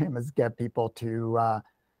program is get people to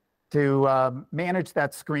manage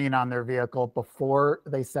that screen on their vehicle before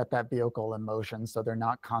they set that vehicle in motion, so they're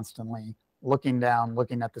not constantly looking down,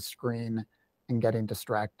 looking at the screen, and getting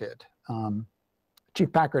distracted. Chief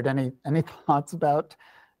Packard, any thoughts about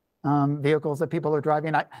vehicles that people are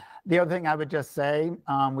driving? The other thing I would just say,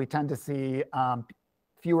 we tend to see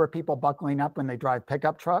fewer people buckling up when they drive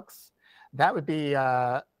pickup trucks. That would be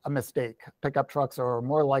a mistake. Pickup trucks are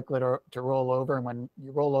more likely to roll over, and when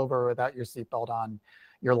you roll over without your seatbelt on,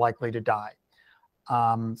 you're likely to die.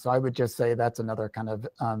 So I would just say that's another kind of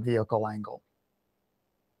vehicle angle.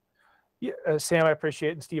 Yeah, Sam, I appreciate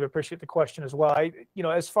it, and Steve, I appreciate the question as well.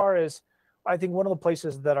 As far as I think one of the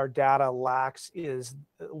places that our data lacks is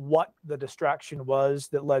what the distraction was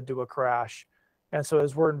that led to a crash. And so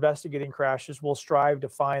as we're investigating crashes, we'll strive to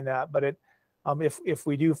find that. But if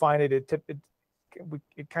we do find it,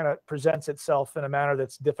 it kind of presents itself in a manner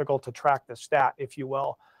that's difficult to track the stat, if you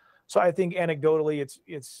will. So I think anecdotally,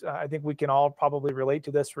 I think we can all probably relate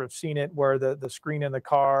to this or have seen it, where the screen in the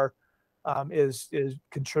car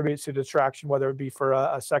contributes to distraction, whether it be for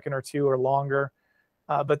a second or two or longer.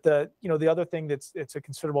 But the other thing it's a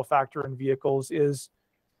considerable factor in vehicles is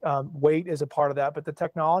weight is a part of that, but the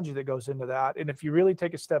technology that goes into that. And if you really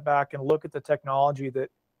take a step back and look at the technology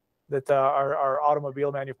that our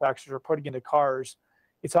automobile manufacturers are putting into cars,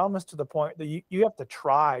 it's almost to the point that you have to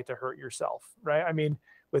try to hurt yourself, right? I mean,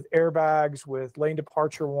 with airbags, with lane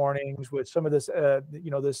departure warnings, with some of this,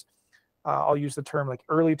 I'll use the term like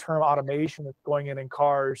early term automation that's going in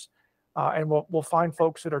cars. And we'll find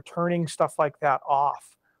folks that are turning stuff like that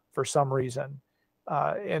off for some reason.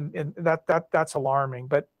 And that's alarming.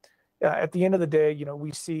 But at the end of the day,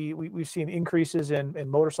 we've seen increases in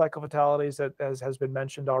motorcycle fatalities, that as has been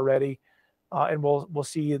mentioned already. And we'll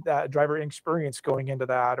see that driver experience going into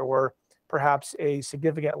that, or perhaps a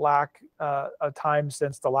significant lack of time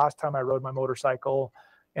since the last time I rode my motorcycle.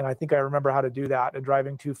 And I think I remember how to do that, and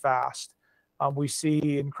driving too fast. We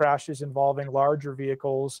see in crashes involving larger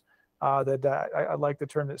vehicles that I like the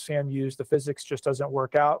term that Sam used, the physics just doesn't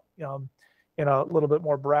work out. In a little bit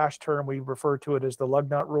more brash term, we refer to it as the lug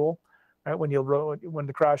nut rule. Right? When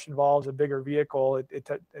the crash involves a bigger vehicle, it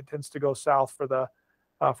tends to go south for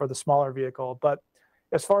the smaller vehicle. But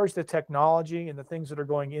as far as the technology and the things that are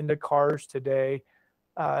going into cars today,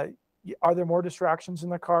 are there more distractions in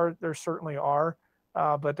the car? There certainly are.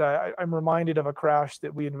 But I'm reminded of a crash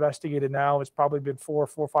that we investigated now. It's probably been 4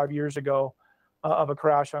 or 5 years ago, of a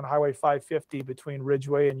crash on Highway 550 between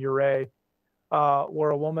Ridgeway and Ouray, where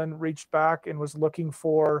a woman reached back and was looking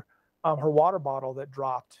for her water bottle that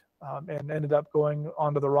dropped, and ended up going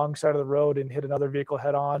onto the wrong side of the road and hit another vehicle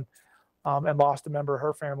head on, and lost a member of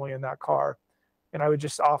her family in that car. And I would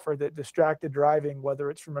just offer that distracted driving, whether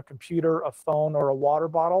it's from a computer, a phone, or a water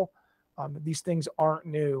bottle, these things aren't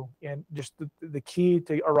new. And just the key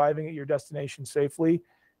to arriving at your destination safely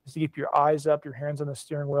is to keep your eyes up, your hands on the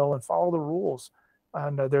steering wheel, and follow the rules.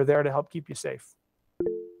 And they're there to help keep you safe.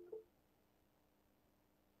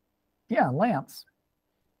 Yeah, Lance.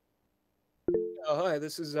 Hi,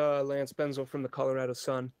 this is Lance Benzel from the Colorado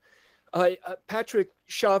Sun. Patrick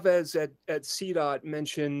Chavez at CDOT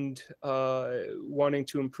mentioned wanting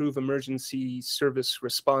to improve emergency service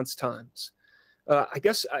response times. I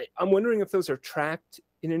guess I'm wondering if those are tracked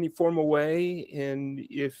in any formal way, and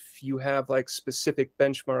if you have like specific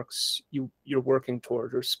benchmarks you're working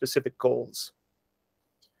toward or specific goals.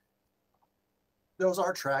 Those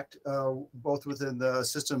are tracked both within the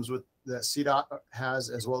systems that CDOT has,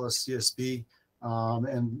 as well as CSP.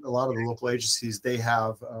 And a lot of the local agencies, they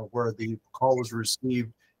have where the call was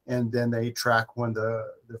received, and then they track when the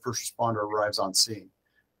first responder arrives on scene.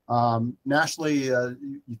 Nationally,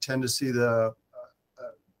 you tend to see the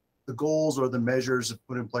goals or the measures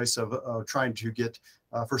put in place of trying to get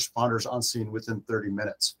first responders on scene within 30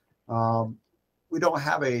 minutes. We don't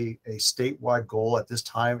have a statewide goal at this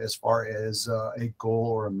time as far as a goal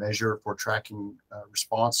or a measure for tracking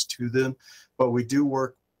response to them, but we do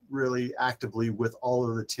work really actively with all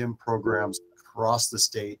of the TIM programs across the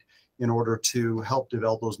state in order to help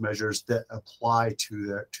develop those measures that apply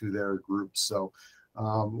to their groups. So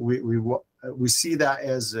we see that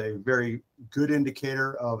as a very good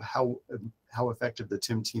indicator of how effective the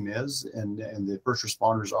TIM team is, and the first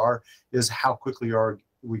responders are, is how quickly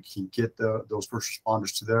we can get those first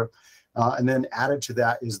responders to there. And then added to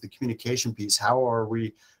that is the communication piece. How are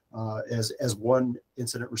we, as one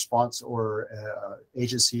incident response or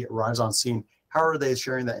agency arrives on scene, how are they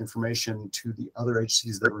sharing that information to the other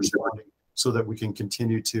agencies that are responding, so that we can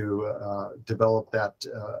continue to develop that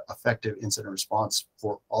effective incident response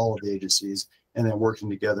for all of the agencies, and then working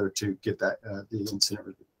together to get that the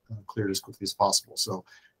incident cleared as quickly as possible. So,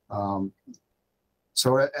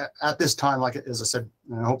 at this time, like as I said,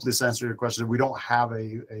 and hopefully this answered your question, we don't have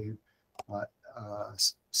a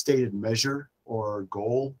stated measure or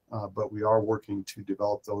goal, but we are working to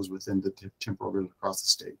develop those within the TIM programs across the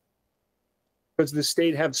state. Does the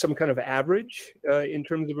state have some kind of average in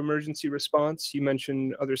terms of emergency response? You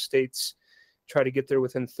mentioned other states try to get there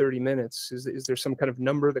within 30 minutes. Is there some kind of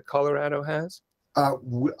number that Colorado has?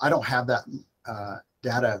 I don't have that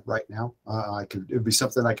data right now. It'd be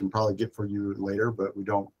something I can probably get for you later, but we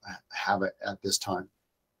don't have it at this time.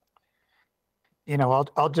 You know,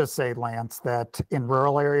 I'll just say, Lance, that in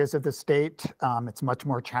rural areas of the state, it's much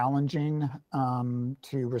more challenging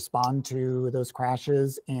to respond to those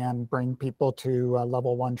crashes and bring people to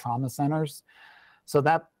level 1 trauma centers. So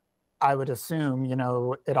that, I would assume, you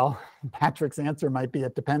know, Patrick's answer might be,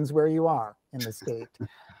 it depends where you are in the state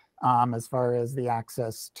as far as the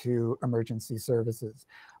access to emergency services.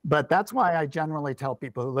 But that's why I generally tell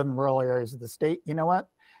people who live in rural areas of the state, you know what?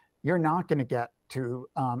 You're not going to get to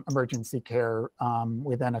emergency care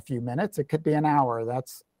within a few minutes. It could be an hour.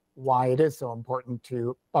 That's why it is so important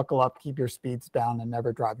to buckle up, keep your speeds down, and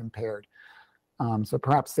never drive impaired. So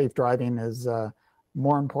perhaps safe driving is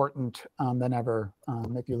more important than ever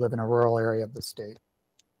if you live in a rural area of the state.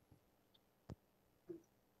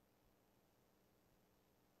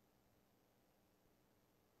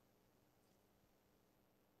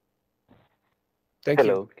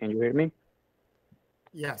 Hello, can you hear me?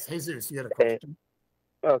 Yes, Jesus, you had a question.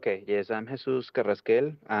 Okay, yes, I'm Jesus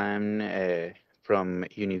Carrasquel. I'm from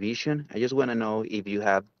Univision. I just want to know if you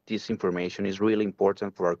have this information. Is really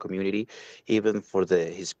important for our community, even for the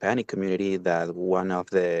Hispanic community, that one of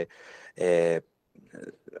the,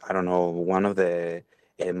 one of the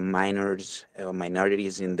minorities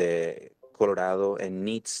in the Colorado and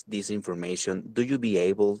needs this information. Do you be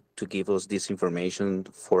able to give us this information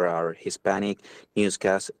for our Hispanic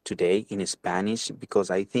newscast today in Spanish? Because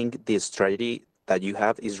I think the strategy that you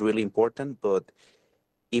have is really important, but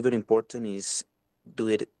even important is do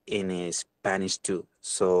it in Spanish too.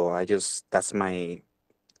 So that's my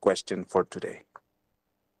question for today.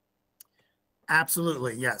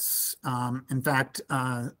 Absolutely, yes. In fact,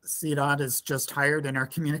 CDOT has just hired in our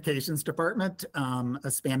communications department a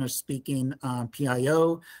Spanish-speaking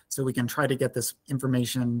PIO, so we can try to get this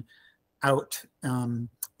information out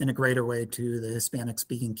in a greater way to the Hispanic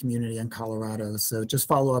speaking community in Colorado. So just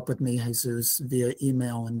follow up with me, Jesus, via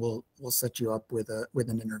email, and we'll set you up with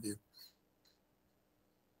an interview.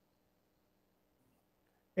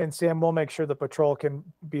 And Sam, we'll make sure the patrol can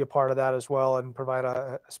be a part of that as well and provide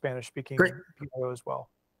a Spanish speaking PO as well.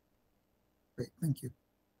 Great, thank you.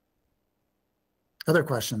 Other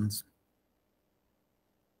questions?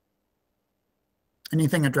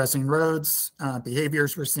 Anything addressing roads,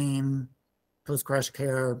 behaviors we're seeing, post-crash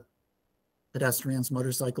care, pedestrians,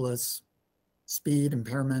 motorcyclists, speed,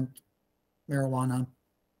 impairment, marijuana?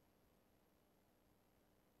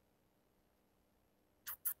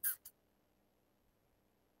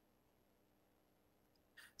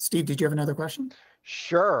 Steve, did you have another question?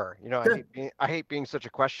 Sure. You know, I hate being such a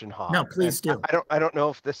question hog. No, please do. I don't know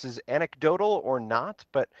if this is anecdotal or not,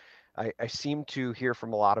 but I seem to hear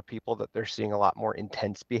from a lot of people that they're seeing a lot more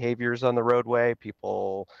intense behaviors on the roadway.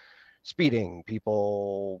 People speeding,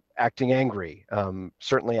 people acting angry.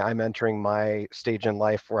 Certainly, I'm entering my stage in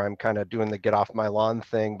life where I'm kind of doing the get off my lawn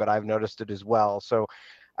thing, but I've noticed it as well. So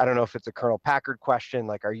I don't know if it's a Colonel Packard question.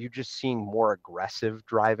 Like, are you just seeing more aggressive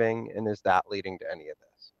driving, and is that leading to any of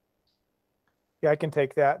this? Yeah, I can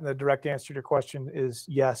take that. And the direct answer to your question is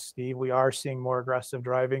yes, Steve. We are seeing more aggressive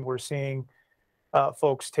driving. We're seeing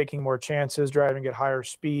folks taking more chances, driving at higher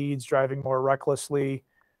speeds, driving more recklessly,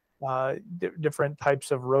 different types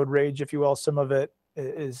of road rage, if you will. Some of it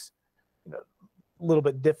is a little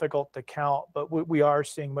bit difficult to count, but we are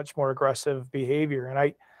seeing much more aggressive behavior. And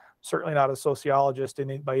I certainly not a sociologist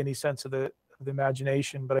by any sense of the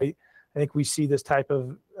imagination, but I think we see this type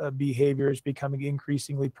of behaviors becoming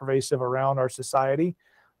increasingly pervasive around our society,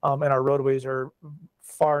 and our roadways are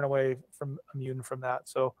far and away from immune from that.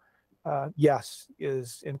 So yes,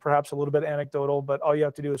 is and perhaps a little bit anecdotal, but all you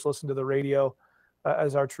have to do is listen to the radio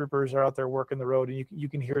as our troopers are out there working the road, and you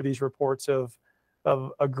can hear these reports of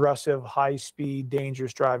aggressive, high-speed,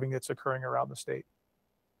 dangerous driving that's occurring around the state.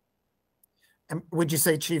 And would you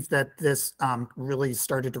say, Chief, that this really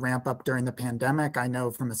started to ramp up during the pandemic? I know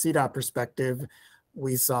from a CDOT perspective,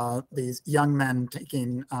 we saw these young men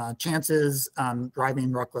taking chances,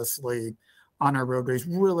 driving recklessly on our roadways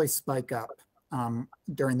really spike up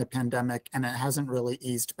during the pandemic, and it hasn't really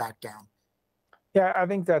eased back down. Yeah, I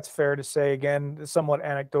think that's fair to say, again, somewhat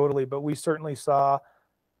anecdotally, but we certainly saw,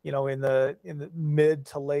 you know, in the mid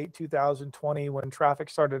to late 2020, when traffic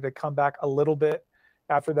started to come back a little bit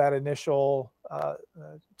after that initial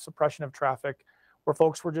suppression of traffic, where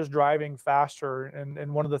folks were just driving faster.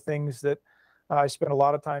 And one of the things that I spent a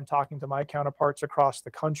lot of time talking to my counterparts across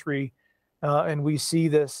the country, and we see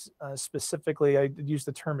this specifically, I use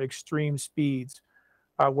the term extreme speeds,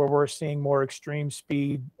 where we're seeing more extreme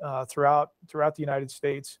speed throughout the United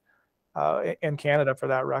States and Canada, for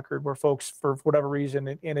that record, where folks, for whatever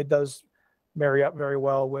reason, and it does marry up very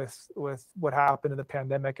well with what happened in the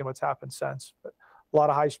pandemic and what's happened since. But a lot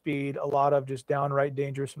of high speed, a lot of just downright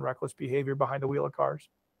dangerous and reckless behavior behind the wheel of cars.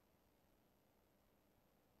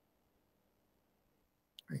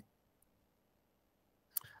 Great.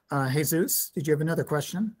 Jesus, did you have another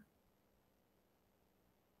question?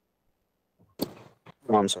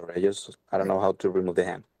 Oh, I'm sorry. I don't know how to remove the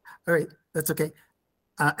hand. All right, that's okay.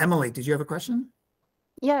 Emily, did you have a question?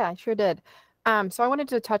 Yeah, I sure did. So I wanted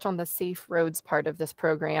to touch on the safe roads part of this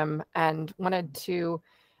program and wanted to,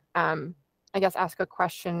 I guess, ask a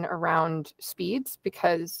question around speeds,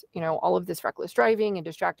 because, you know, all of this reckless driving and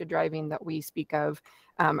distracted driving that we speak of,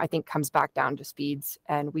 I think comes back down to speeds.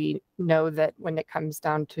 And we know that when it comes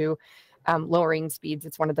down to lowering speeds,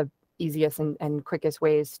 it's one of the easiest and quickest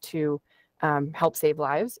ways to help save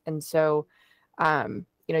lives. And so,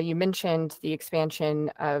 you know, you mentioned the expansion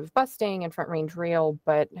of busting and front range rail,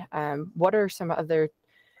 but what are some other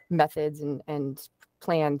methods and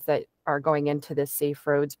plans that are going into this safe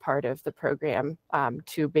roads part of the program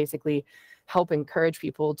to basically help encourage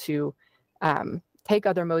people to take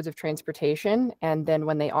other modes of transportation, and then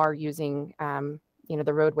when they are using you know,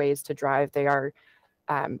 the roadways to drive, they are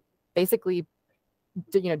basically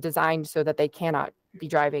designed so that they cannot be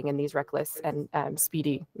driving in these reckless and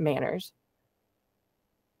speedy manners.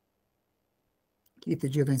 Keith,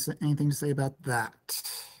 did you have anything to say about that?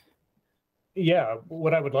 Yeah,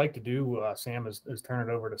 what I would like to do, Sam, is turn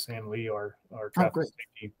it over to Sam Lee, our traffic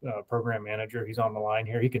safety program manager. He's on the line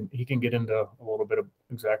here. He can get into a little bit of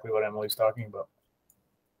exactly what Emily's talking about.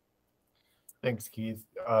 Thanks, Keith.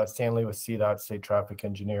 Sam Lee with CDOT, State Traffic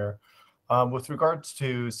Engineer. With regards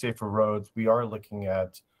to safer roads, we are looking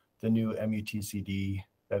at the new MUTCD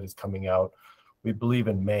that is coming out, we believe,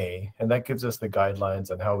 in May, and that gives us the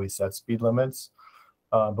guidelines on how we set speed limits.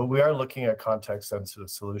 But we are looking at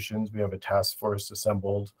context-sensitive solutions. We have a task force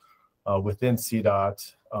assembled within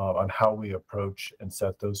CDOT on how we approach and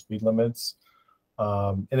set those speed limits.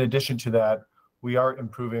 In addition to that, we are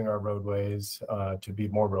improving our roadways to be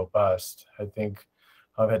more robust. I think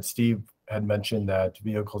Steve had mentioned that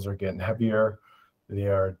vehicles are getting heavier. They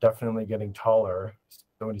are definitely getting taller.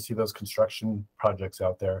 So when you see those construction projects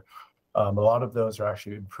out there, a lot of those are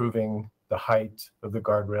actually improving the height of the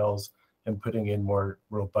guardrails and putting in more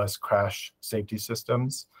robust crash safety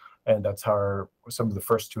systems. And that's some of the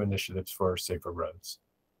first two initiatives for safer roads.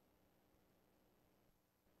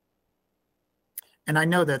 And I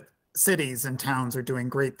know that cities and towns are doing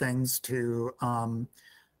great things to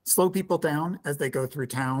slow people down as they go through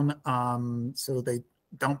town, so they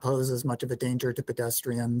don't pose as much of a danger to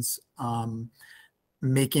pedestrians,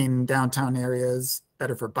 making downtown areas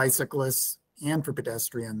better for bicyclists and for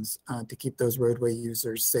pedestrians to keep those roadway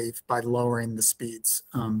users safe by lowering the speeds.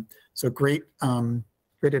 So great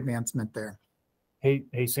advancement there.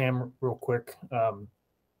 Hey, Sam, real quick,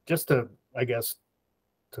 just to, I guess,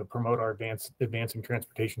 to promote our advancing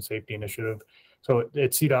transportation safety initiative. So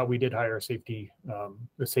at CDOT, we did hire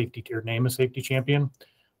name a safety champion.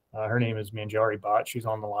 Her name is Manjari Bhatt. She's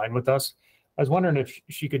on the line with us. I was wondering if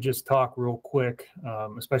she could just talk real quick,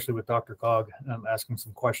 especially with Dr. Cog, asking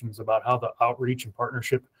some questions about how the outreach and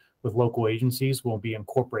partnership with local agencies will be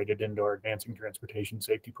incorporated into our advancing transportation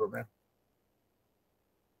safety program.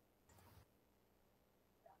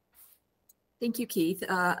 Thank you, Keith.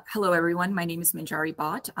 Hello, everyone. My name is Manjari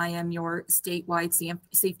Bhatt. I am your statewide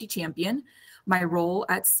safety champion. My role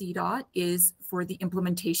at CDOT is for the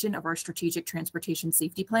implementation of our strategic transportation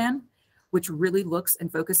safety plan, which really looks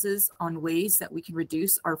and focuses on ways that we can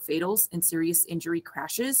reduce our fatals and serious injury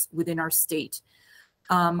crashes within our state.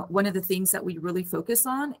 One of the things that we really focus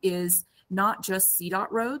on is not just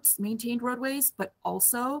CDOT roads, maintained roadways, but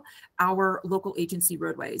also our local agency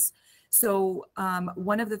roadways. So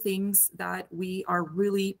one of the things that we are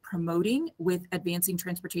really promoting with Advancing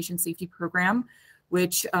Transportation Safety Program,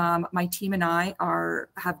 which my team and I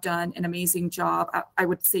have done an amazing job. I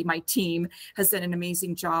would say my team has done an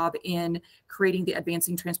amazing job in creating the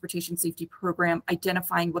Advancing Transportation Safety Program,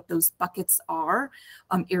 identifying what those buckets are,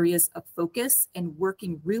 areas of focus, and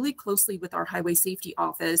working really closely with our Highway Safety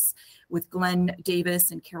Office, with Glenn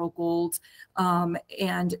Davis and Carol Gold,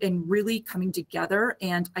 and really coming together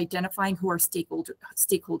and identifying who our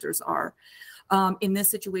stakeholders are. In this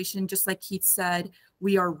situation, just like Keith said,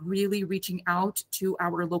 we are really reaching out to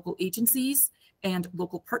our local agencies and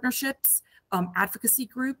local partnerships, advocacy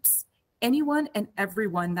groups, anyone and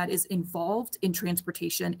everyone that is involved in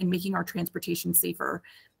transportation and making our transportation safer.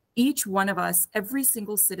 Each one of us, every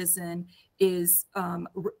single citizen is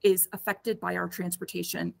affected by our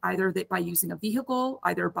transportation, either by using a vehicle,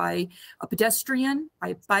 either by a pedestrian, by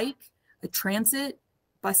a bike, a transit,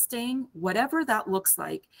 Mustang, whatever that looks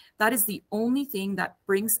like. That is the only thing that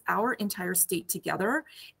brings our entire state together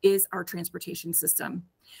is our transportation system.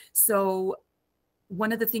 So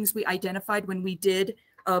one of the things we identified when we did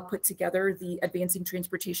put together the Advancing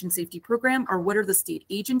Transportation Safety Program are what are the state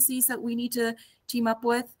agencies that we need to team up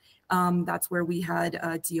with. That's where we had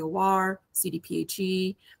DOR,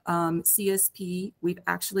 CDPHE, CSP. We've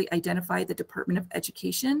actually identified the Department of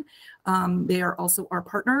Education. They are also our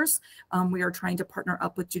partners. We are trying to partner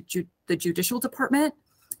up with the Judicial Department,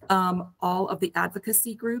 all of the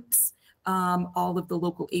advocacy groups, all of the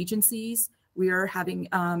local agencies. We are having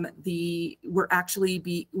we are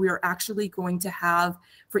actually going to have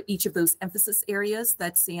for each of those emphasis areas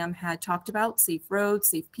that Sam had talked about: safe roads,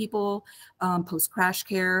 safe people, post-crash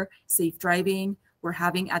care, safe driving. We're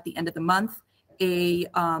having at the end of the month a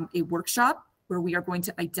workshop where we are going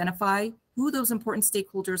to identify who those important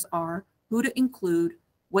stakeholders are, who to include,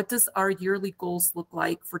 what does our yearly goals look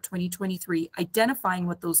like for 2023, identifying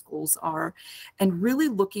what those goals are, and really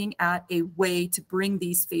looking at a way to bring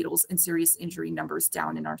these fatals and serious injury numbers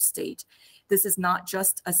down in our state. This is not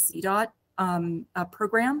just a CDOT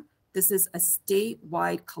program. This is a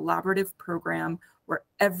statewide collaborative program where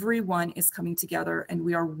everyone is coming together and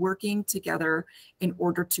we are working together in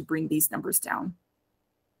order to bring these numbers down.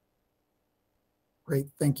 Great,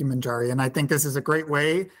 thank you, Manjari. And I think this is a great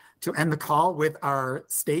way to end the call with our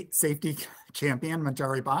state safety champion,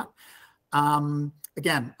 Manjari Bhatt.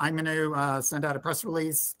 Again, I'm going to send out a press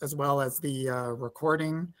release as well as the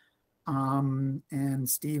recording. And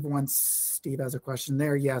Steve has a question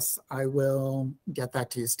there. Yes, I will get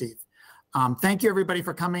that to you, Steve. Thank you, everybody,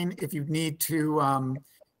 for coming. If you need to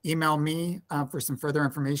email me for some further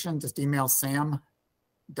information, just email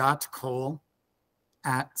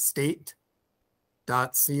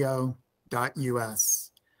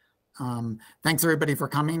sam.cole@state.co.us. Thanks, everybody, for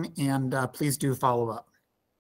coming, and please do follow up.